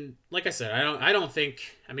 And like I said, I don't think,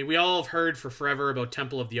 I mean, we all have heard for forever about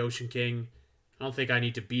Temple of the Ocean King. I don't think I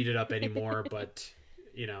need to beat it up anymore, but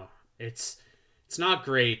you know, it's not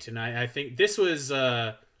great. And I think this was,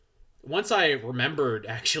 once I remembered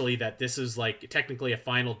actually that this is like technically a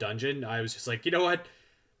final dungeon, I was just like, you know what?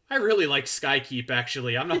 I really like Skykeep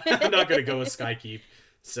actually. I'm not going to go with Skykeep.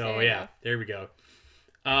 So yeah, there we go.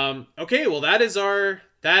 Okay, well that is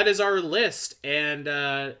our list.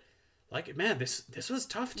 And, like, man, this was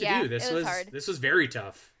tough to do. This was hard. This was very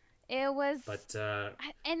tough. It was. But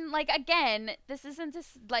and like again, this isn't just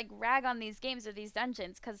like rag on these games or these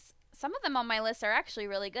dungeons, because some of them on my list are actually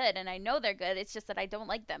really good, and I know they're good. It's just that I don't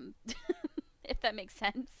like them. If that makes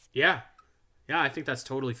sense. Yeah, I think that's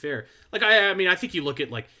totally fair. Like I mean, I think you look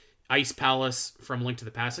at like Ice Palace from Link to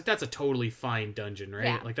the Past. Like that's a totally fine dungeon, right?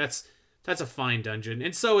 Yeah. Like that's a fine dungeon,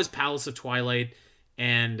 and so is Palace of Twilight,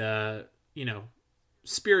 and you know.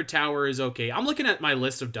 Spirit Tower is okay. I'm looking at my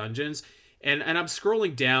list of dungeons, and I'm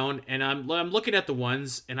scrolling down, and I'm looking at the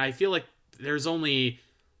ones, and I feel like there's only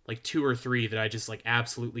like 2 or 3 that I just like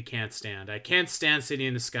absolutely can't stand. I can't stand City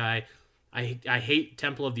in the Sky. I hate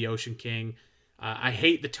Temple of the Ocean King. I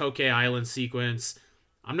hate the Tokay Island sequence.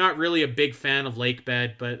 I'm not really a big fan of Lake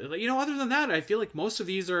Bed, but you know, other than that, I feel like most of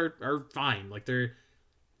these are fine. Like they're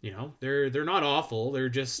not awful. They're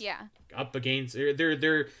just up against.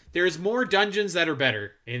 There's more dungeons that are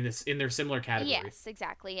better in their similar category. Yes,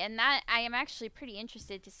 exactly. And that I am actually pretty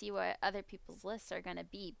interested to see what other people's lists are going to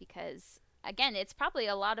be, because again, it's probably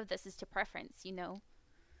a lot of this is to preference, you know.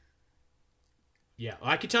 Yeah, well,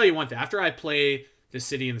 I can tell you one thing. After I play the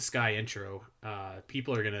City in the Sky intro,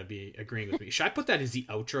 people are going to be agreeing with me. Should I put that as the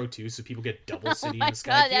outro too, so people get double City in the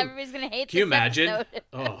Sky? Oh my god, everybody's going to hate this. Can you imagine?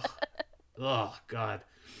 Oh god.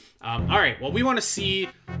 All right, well, we want to see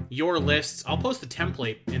your lists. I'll post the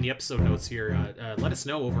template in the episode notes here. Let us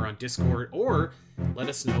know over on Discord, or let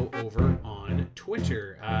us know over on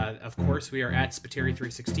Twitter. Of course, we are at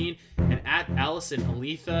Spiteri316 and at Allison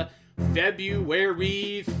Aletha.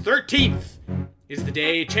 February 13th is the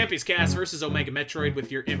day. Champions Cast versus Omega Metroid,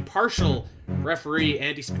 with your impartial referee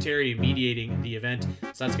Andy Spiteri mediating the event.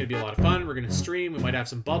 So that's going to be a lot of fun. We're going to stream. We might have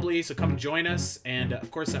some bubbly, so come join us. And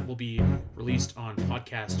of course, that will be released on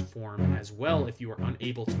podcast form as well if you are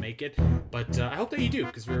unable to make it. But I hope that you do,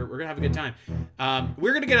 because we're going to have a good time.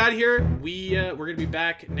 We're going to get out of here. We're going to be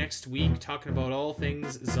back next week talking about all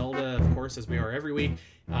things Zelda, of course, as we are every week.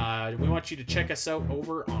 We want you to check us out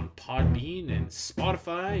over on Podbean and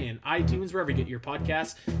Spotify and iTunes, wherever you get your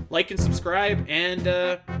podcasts. Like and subscribe, and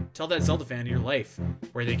tell that Zelda fan in your life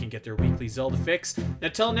where they can get their weekly Zelda fix.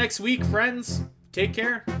 Until next week, friends, take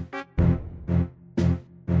care.